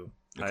deny you.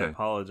 Okay. I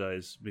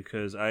apologize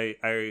because I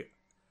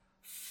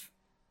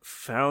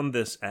found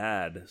this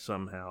ad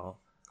somehow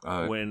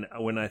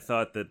when I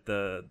thought that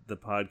the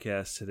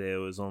podcast today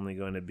was only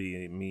going to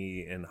be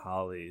me and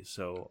Holly.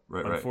 So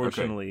Right, okay.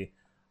 unfortunately,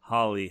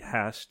 Holly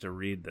has to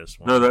read this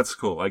one. No, that's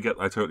cool. I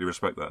totally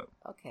respect that.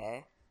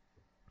 Okay.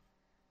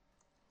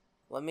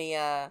 Let me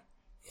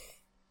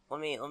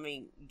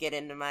get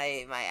into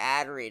my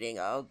ad reading.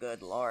 Oh,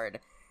 good lord.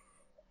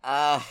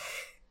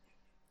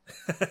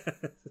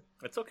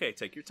 It's okay.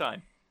 Take your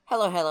time.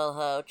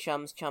 Hello,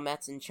 chums,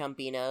 chumettes, and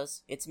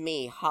chumbinos. It's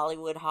me,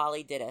 Hollywood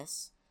Holly did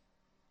us.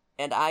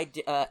 And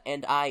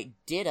I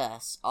did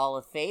us all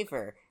a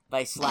favor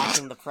by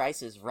slashing the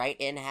prices right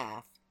in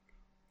half.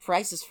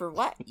 Prices for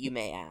what, you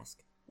may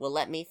ask? Well,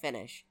 let me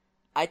finish.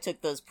 I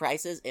took those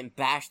prices and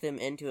bashed them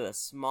into a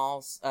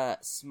small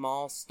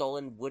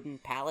stolen wooden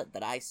pallet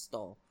that I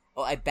stole.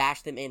 Oh, I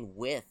bashed them in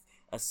with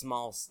a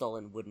small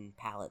stolen wooden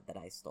pallet that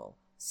I stole.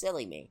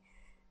 Silly me.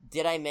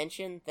 Did I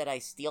mention that I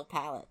steal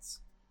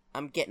pallets?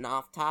 I'm getting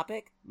off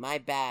topic. My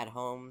bad,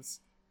 Holmes.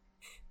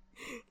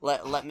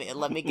 Let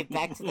me get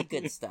back to the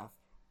good stuff.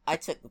 I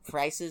took the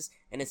prices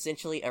and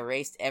essentially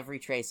erased every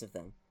trace of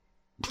them.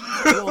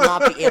 You will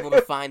not be able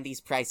to find these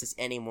prices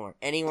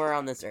anywhere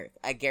on this earth.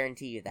 I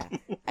guarantee you that.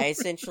 I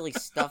essentially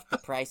stuffed the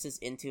prices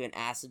into an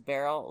acid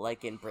barrel,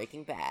 like in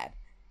Breaking Bad.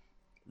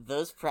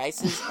 Those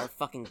prices are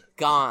fucking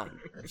gone.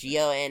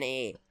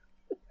 Gone.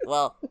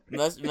 Well,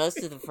 most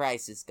of the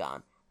price is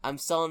gone. I'm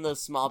selling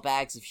those small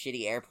bags of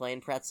shitty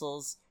airplane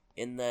pretzels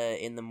in the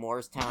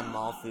Moorestown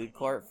Mall food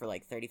court for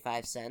like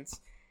 35 cents.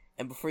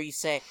 And before you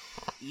say,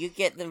 you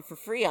get them for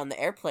free on the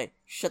airplane,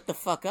 shut the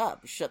fuck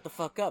up. Shut the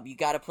fuck up. You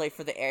gotta pay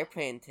for the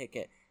airplane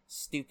ticket.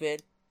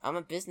 Stupid. I'm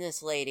a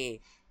business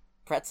lady.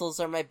 Pretzels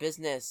are my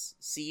business.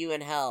 See you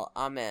in hell.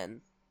 Amen.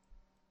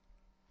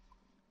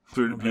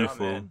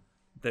 Beautiful. man.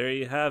 There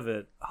you have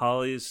it.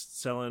 Holly's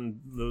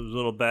selling those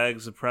little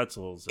bags of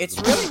pretzels. at It's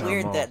the really Moorestown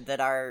weird Mall.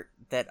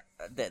 that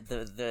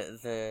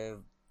the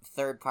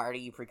third party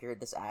you procured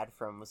this ad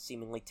from was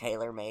seemingly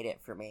tailor-made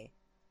it for me.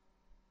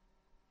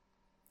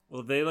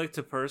 Well, they like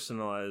to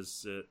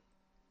personalize it.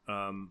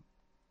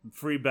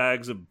 Free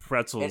bags of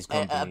pretzels A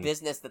company.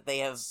 business that they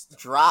have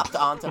dropped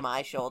onto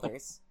my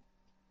shoulders.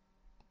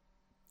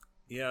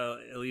 Yeah,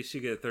 at least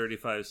you get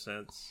 35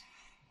 cents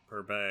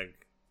per bag.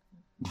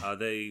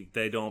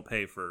 They don't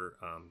pay for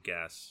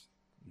gas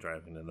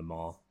driving to the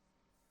mall.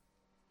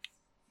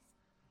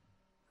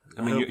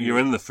 I mean, you're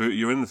in the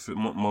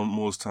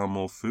Moorestown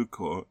Mall food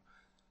court.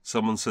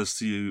 Someone says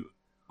to you,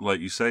 like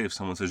you say, if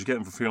someone says you get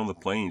them for free on the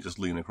plane, you just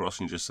lean across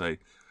and you just say,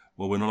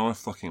 "Well, we're not on a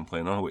fucking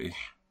plane, are we?"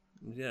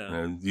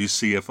 Yeah. Do you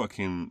see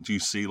do you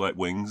see like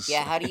wings?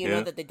 Yeah, how do you know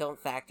here? that they don't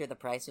factor the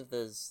price of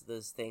those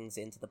things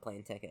into the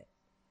plane ticket?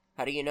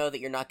 How do you know that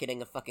you're not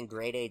getting a fucking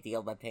grade A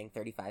deal by paying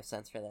 35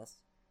 cents for this?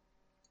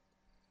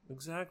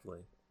 Exactly.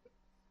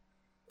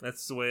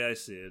 That's the way I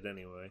see it,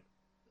 anyway.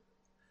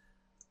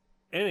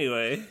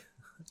 Anyway,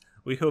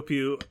 we hope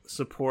you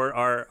support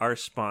our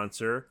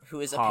sponsor, Who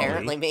is Holly.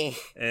 apparently me.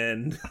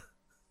 And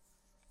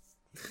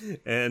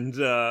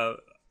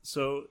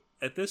so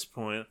at this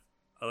point,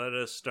 let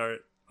us start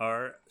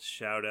our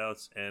shout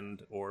outs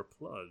and or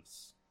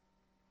plugs.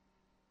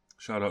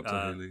 Shout out to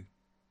Haley.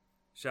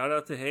 Shout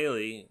out to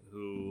Haley,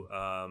 who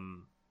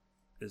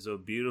is a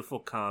beautiful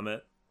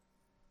comet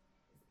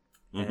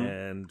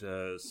and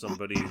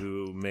somebody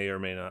who may or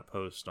may not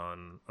post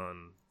on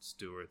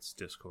Stuart's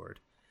Discord.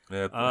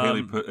 Yeah,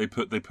 Haley they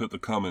put the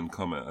comment.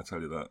 I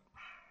tell you that.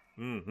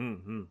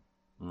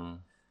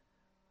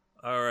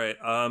 All right.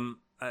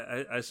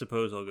 I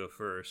suppose I'll go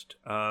first.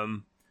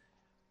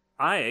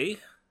 I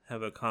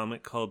have a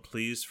comic called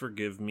Please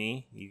Forgive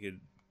Me. You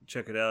could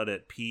check it out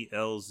at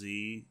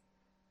PLZ4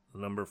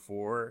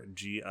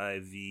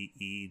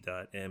 GIVE.me.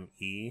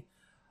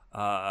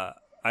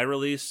 I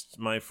released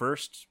my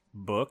first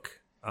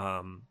book.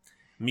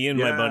 Me and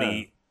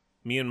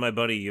my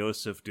buddy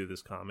Yosef do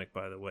this comic,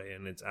 by the way,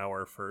 and it's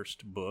our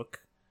first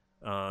book.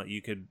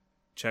 You could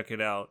check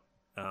it out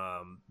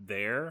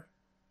there.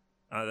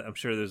 I'm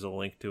sure there's a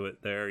link to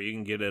it there. You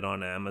can get it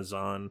on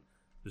Amazon.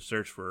 Just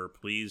search for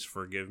Please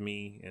Forgive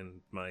Me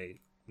and my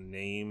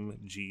name,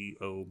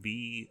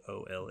 GOBOLATULA.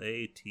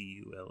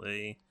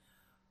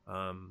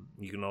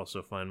 You can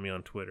also find me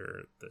on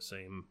Twitter at the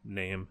same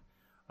name.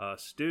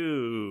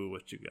 Stu,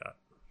 what you got?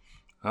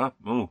 Huh?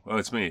 Oh,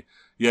 it's me.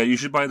 Yeah, you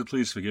should buy the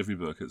Please Forgive Me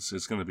book.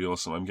 It's going to be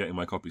awesome. I'm getting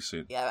my copy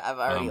soon. Yeah, I've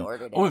already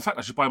ordered it. Oh, in fact,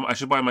 I should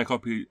buy my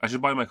copy. I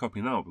should buy my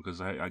copy now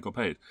because I got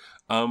paid.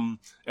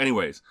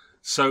 Anyways,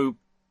 so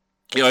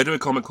yeah, I do a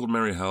comic called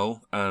Merry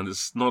Hell, and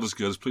it's not as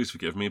good as Please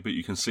Forgive Me, but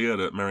you can see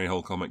it at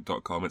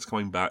merryhellcomic.com. It's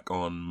coming back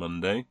on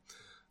Monday.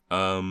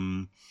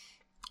 And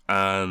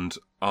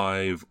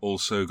I've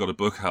also got a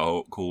book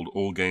out called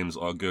All Games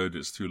Are Good.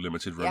 It's through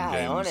Limited Run Games,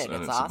 I own it.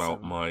 and it's awesome.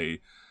 about my.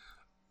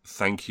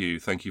 Thank you,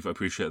 I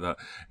appreciate that.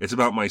 It's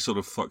about my sort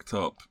of fucked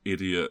up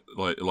idiot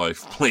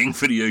life playing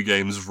video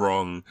games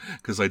wrong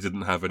because I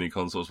didn't have any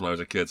consoles when I was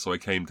a kid, so I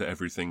came to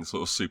everything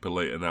sort of super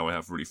late, and now I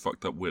have really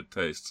fucked up weird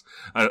tastes.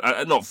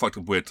 Not fucked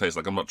up weird tastes.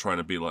 Like I'm not trying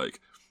to be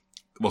like,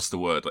 what's the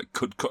word? Like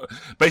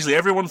basically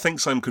everyone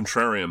thinks I'm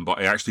contrarian, but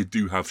I actually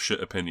do have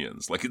shit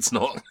opinions. Like it's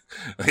not,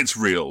 it's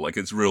real. Like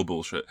it's real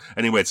bullshit.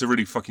 Anyway, it's a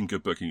really fucking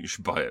good book, and you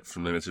should buy it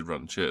from Limited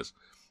Run. Cheers.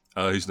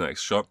 Who's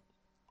next? Shop.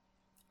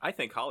 I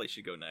think Holly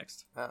should go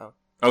next. Uh-oh.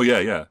 Oh,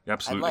 yeah,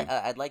 absolutely.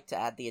 I'd like to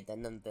add the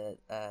addendum that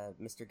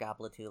Mr.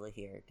 Gobletula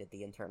here did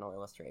the internal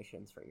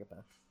illustrations for your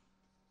book.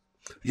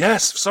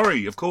 Yes,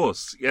 sorry, of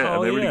course. Yeah,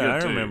 oh, they're really good I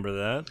too. remember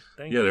that.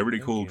 Thank you. They're really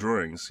Thank cool you.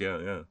 drawings.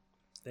 Yeah.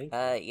 Thank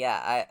you.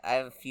 I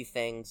have a few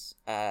things.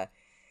 I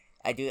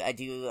do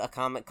a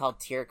comic called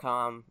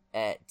Tiercom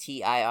at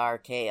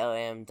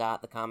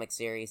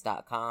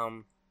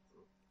tirkom.thecomicseries.com.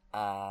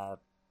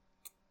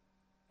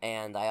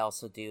 And I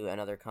also do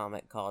another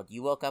comic called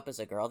You Woke Up as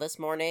a Girl This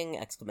Morning! ! You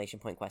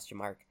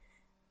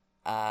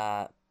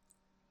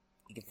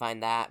can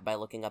find that by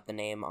looking up the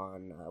name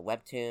on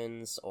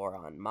Webtoons or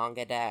on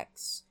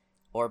MangaDex,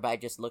 or by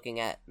just looking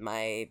at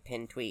my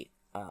pinned tweet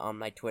on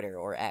my Twitter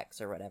or X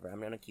or whatever.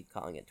 I'm gonna keep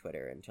calling it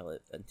Twitter until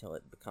it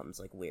becomes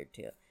like weird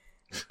too.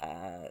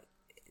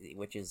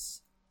 Which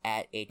is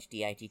at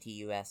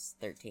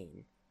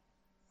HDITTUS13.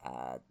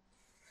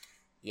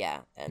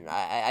 Yeah, and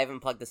I haven't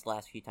plugged this the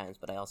last few times,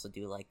 but I also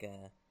do like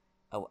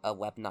a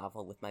web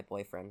novel with my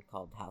boyfriend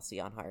called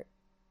Halcyon Heart,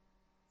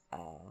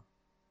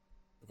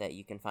 that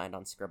you can find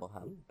on Scribble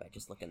Hub by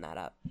just looking that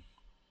up.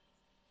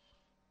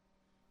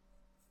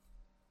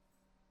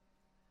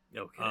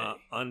 Okay.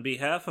 On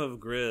behalf of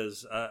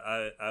Grizz,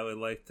 I would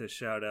like to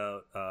shout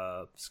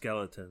out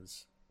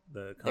skeletons.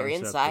 The concept They're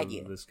inside of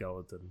you. the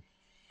skeleton.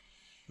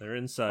 They're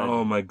inside.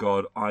 Oh my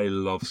god, I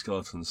love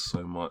skeletons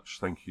so much.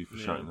 Thank you for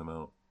shouting them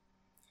out.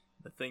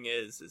 The thing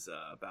is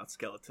about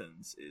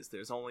skeletons is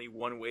there's only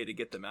one way to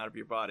get them out of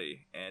your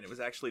body, and it was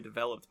actually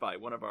developed by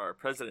one of our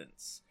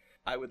presidents.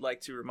 I would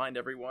like to remind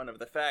everyone of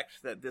the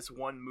fact that this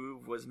one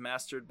move was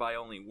mastered by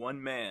only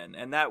one man,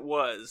 and that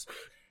was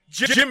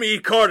Jimmy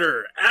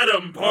Carter,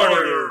 Adam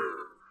Parter.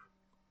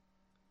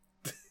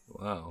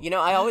 Wow. You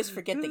know, I always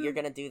forget that you're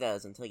gonna do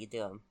those until you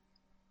do them.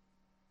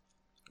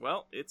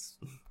 Well, it's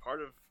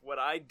part of what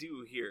I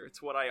do here.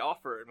 It's what I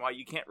offer, and why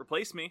you can't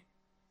replace me.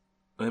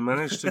 I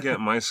managed to get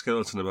my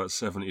skeleton about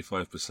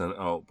 75%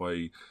 out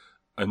by...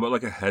 I got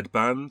like a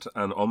headband,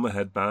 and on the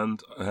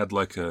headband I had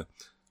like a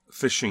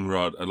fishing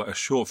rod, like a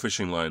short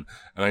fishing line,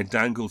 and I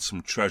dangled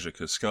some treasure,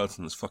 because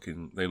skeletons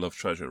they love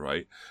treasure,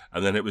 right?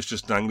 And then it was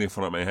just dangling in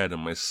front of my head,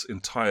 and my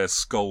entire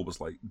skull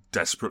was like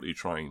desperately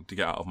trying to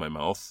get out of my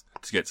mouth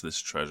to get to this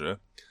treasure.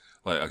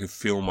 Like, I could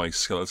feel my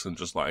skeleton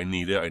just like, I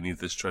need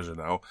this treasure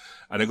now.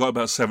 And I got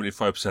about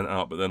 75%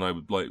 out, but then I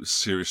would like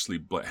seriously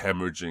like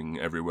hemorrhaging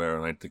everywhere,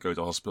 and I had to go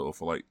to hospital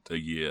for like a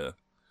year.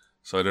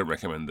 So I don't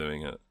recommend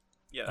doing it.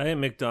 Yeah. I ate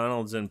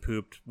McDonald's and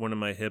pooped one of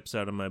my hips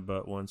out of my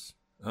butt once.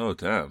 Oh,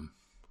 damn.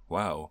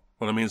 Wow.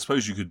 Well, I mean, I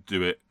suppose you could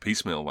do it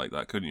piecemeal like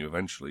that, couldn't you?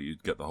 Eventually,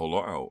 you'd get the whole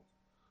lot out.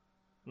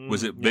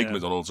 Was it big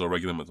McDonald's or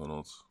regular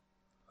McDonald's?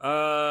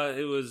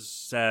 It was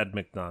sad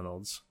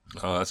McDonald's.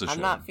 Oh, that's a shame.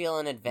 I'm not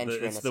feeling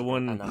adventurous It's the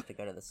one- enough to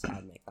go to the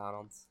sad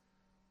McDonald's.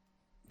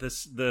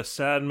 The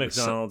sad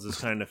McDonald's is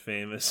kind of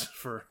famous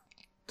for.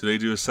 Do they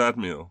do a sad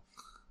meal?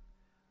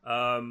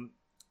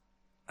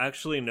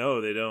 Actually,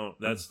 no, they don't.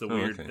 That's the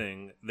weird okay.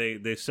 thing.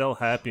 They sell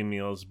Happy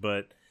Meals,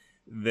 but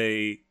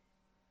they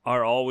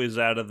are always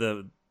out of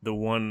the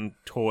one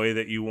toy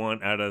that you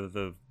want out of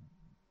the.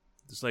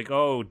 It's like,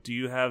 oh, do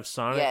you have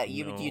Sonic? Yeah,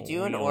 you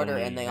do an we order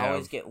only and they have-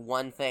 always get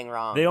one thing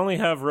wrong. They only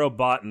have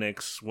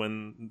Robotniks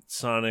when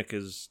Sonic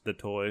is the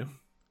toy.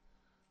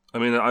 I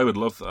mean, I would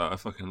love that. I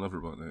fucking love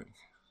Robotnik.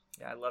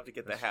 Yeah, I love to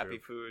get the That's happy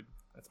true. food.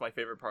 That's my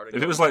favorite part of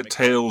If it was like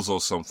Tails or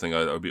something,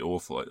 that would be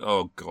awful. Like,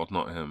 oh god,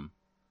 not him.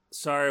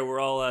 Sorry, we're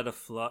all out of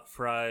fly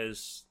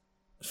fries.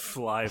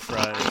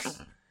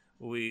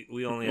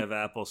 We only have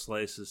apple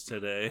slices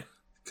today.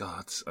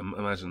 God,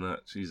 imagine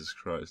that. Jesus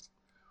Christ.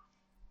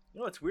 You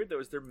know what's weird though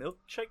is their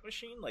milkshake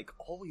machine like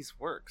always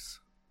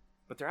works,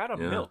 but they're out of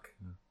Yeah. milk.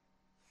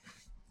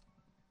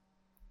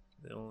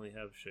 They only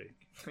have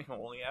shake. They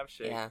only have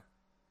shake. Yeah.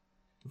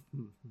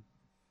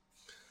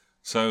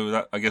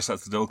 So I guess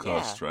that's the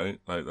Dillcast, right?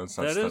 Like that's.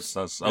 That is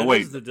Oh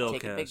wait, the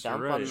Take a big Dillcast.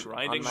 dump You're right. on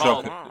Grinding my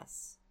Shocker.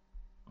 ass.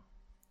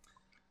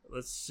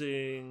 Let's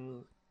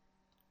sing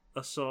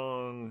a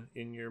song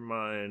in your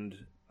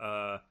mind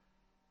about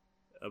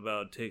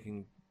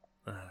taking.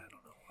 I don't know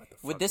what the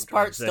fuck Would this I'm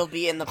trying part to say. still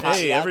be in the podcast?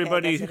 Hey,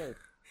 everybody.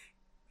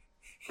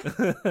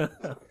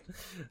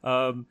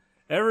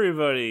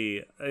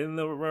 Everybody in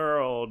the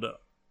world,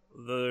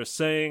 the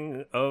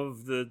saying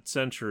of the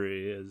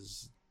century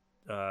is,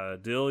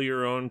 deal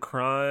your own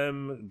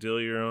crime, deal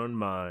your own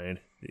mind.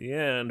 The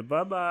end.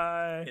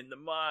 Bye-bye. In the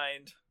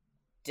mind.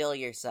 Dill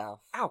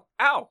yourself. Ow,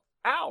 ow,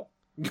 ow.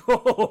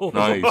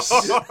 Nice.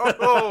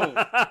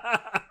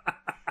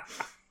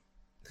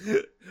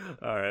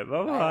 All right,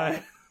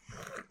 bye-bye.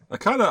 I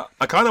kind of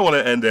want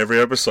to end every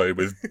episode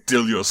with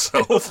 "Dill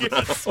yourself." Dill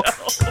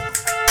yourself.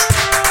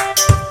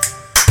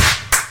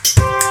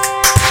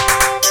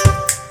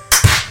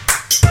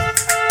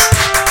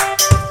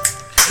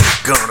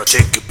 Gonna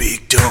take a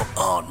big dump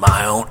on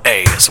my own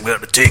ass. I'm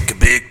gonna take a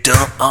big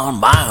dump on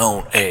my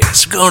own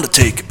ass. I'm gonna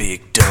take a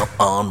big dump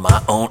on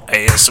my own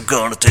ass. I'm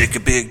gonna take a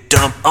big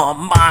dump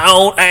on my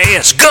own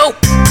ass. Go!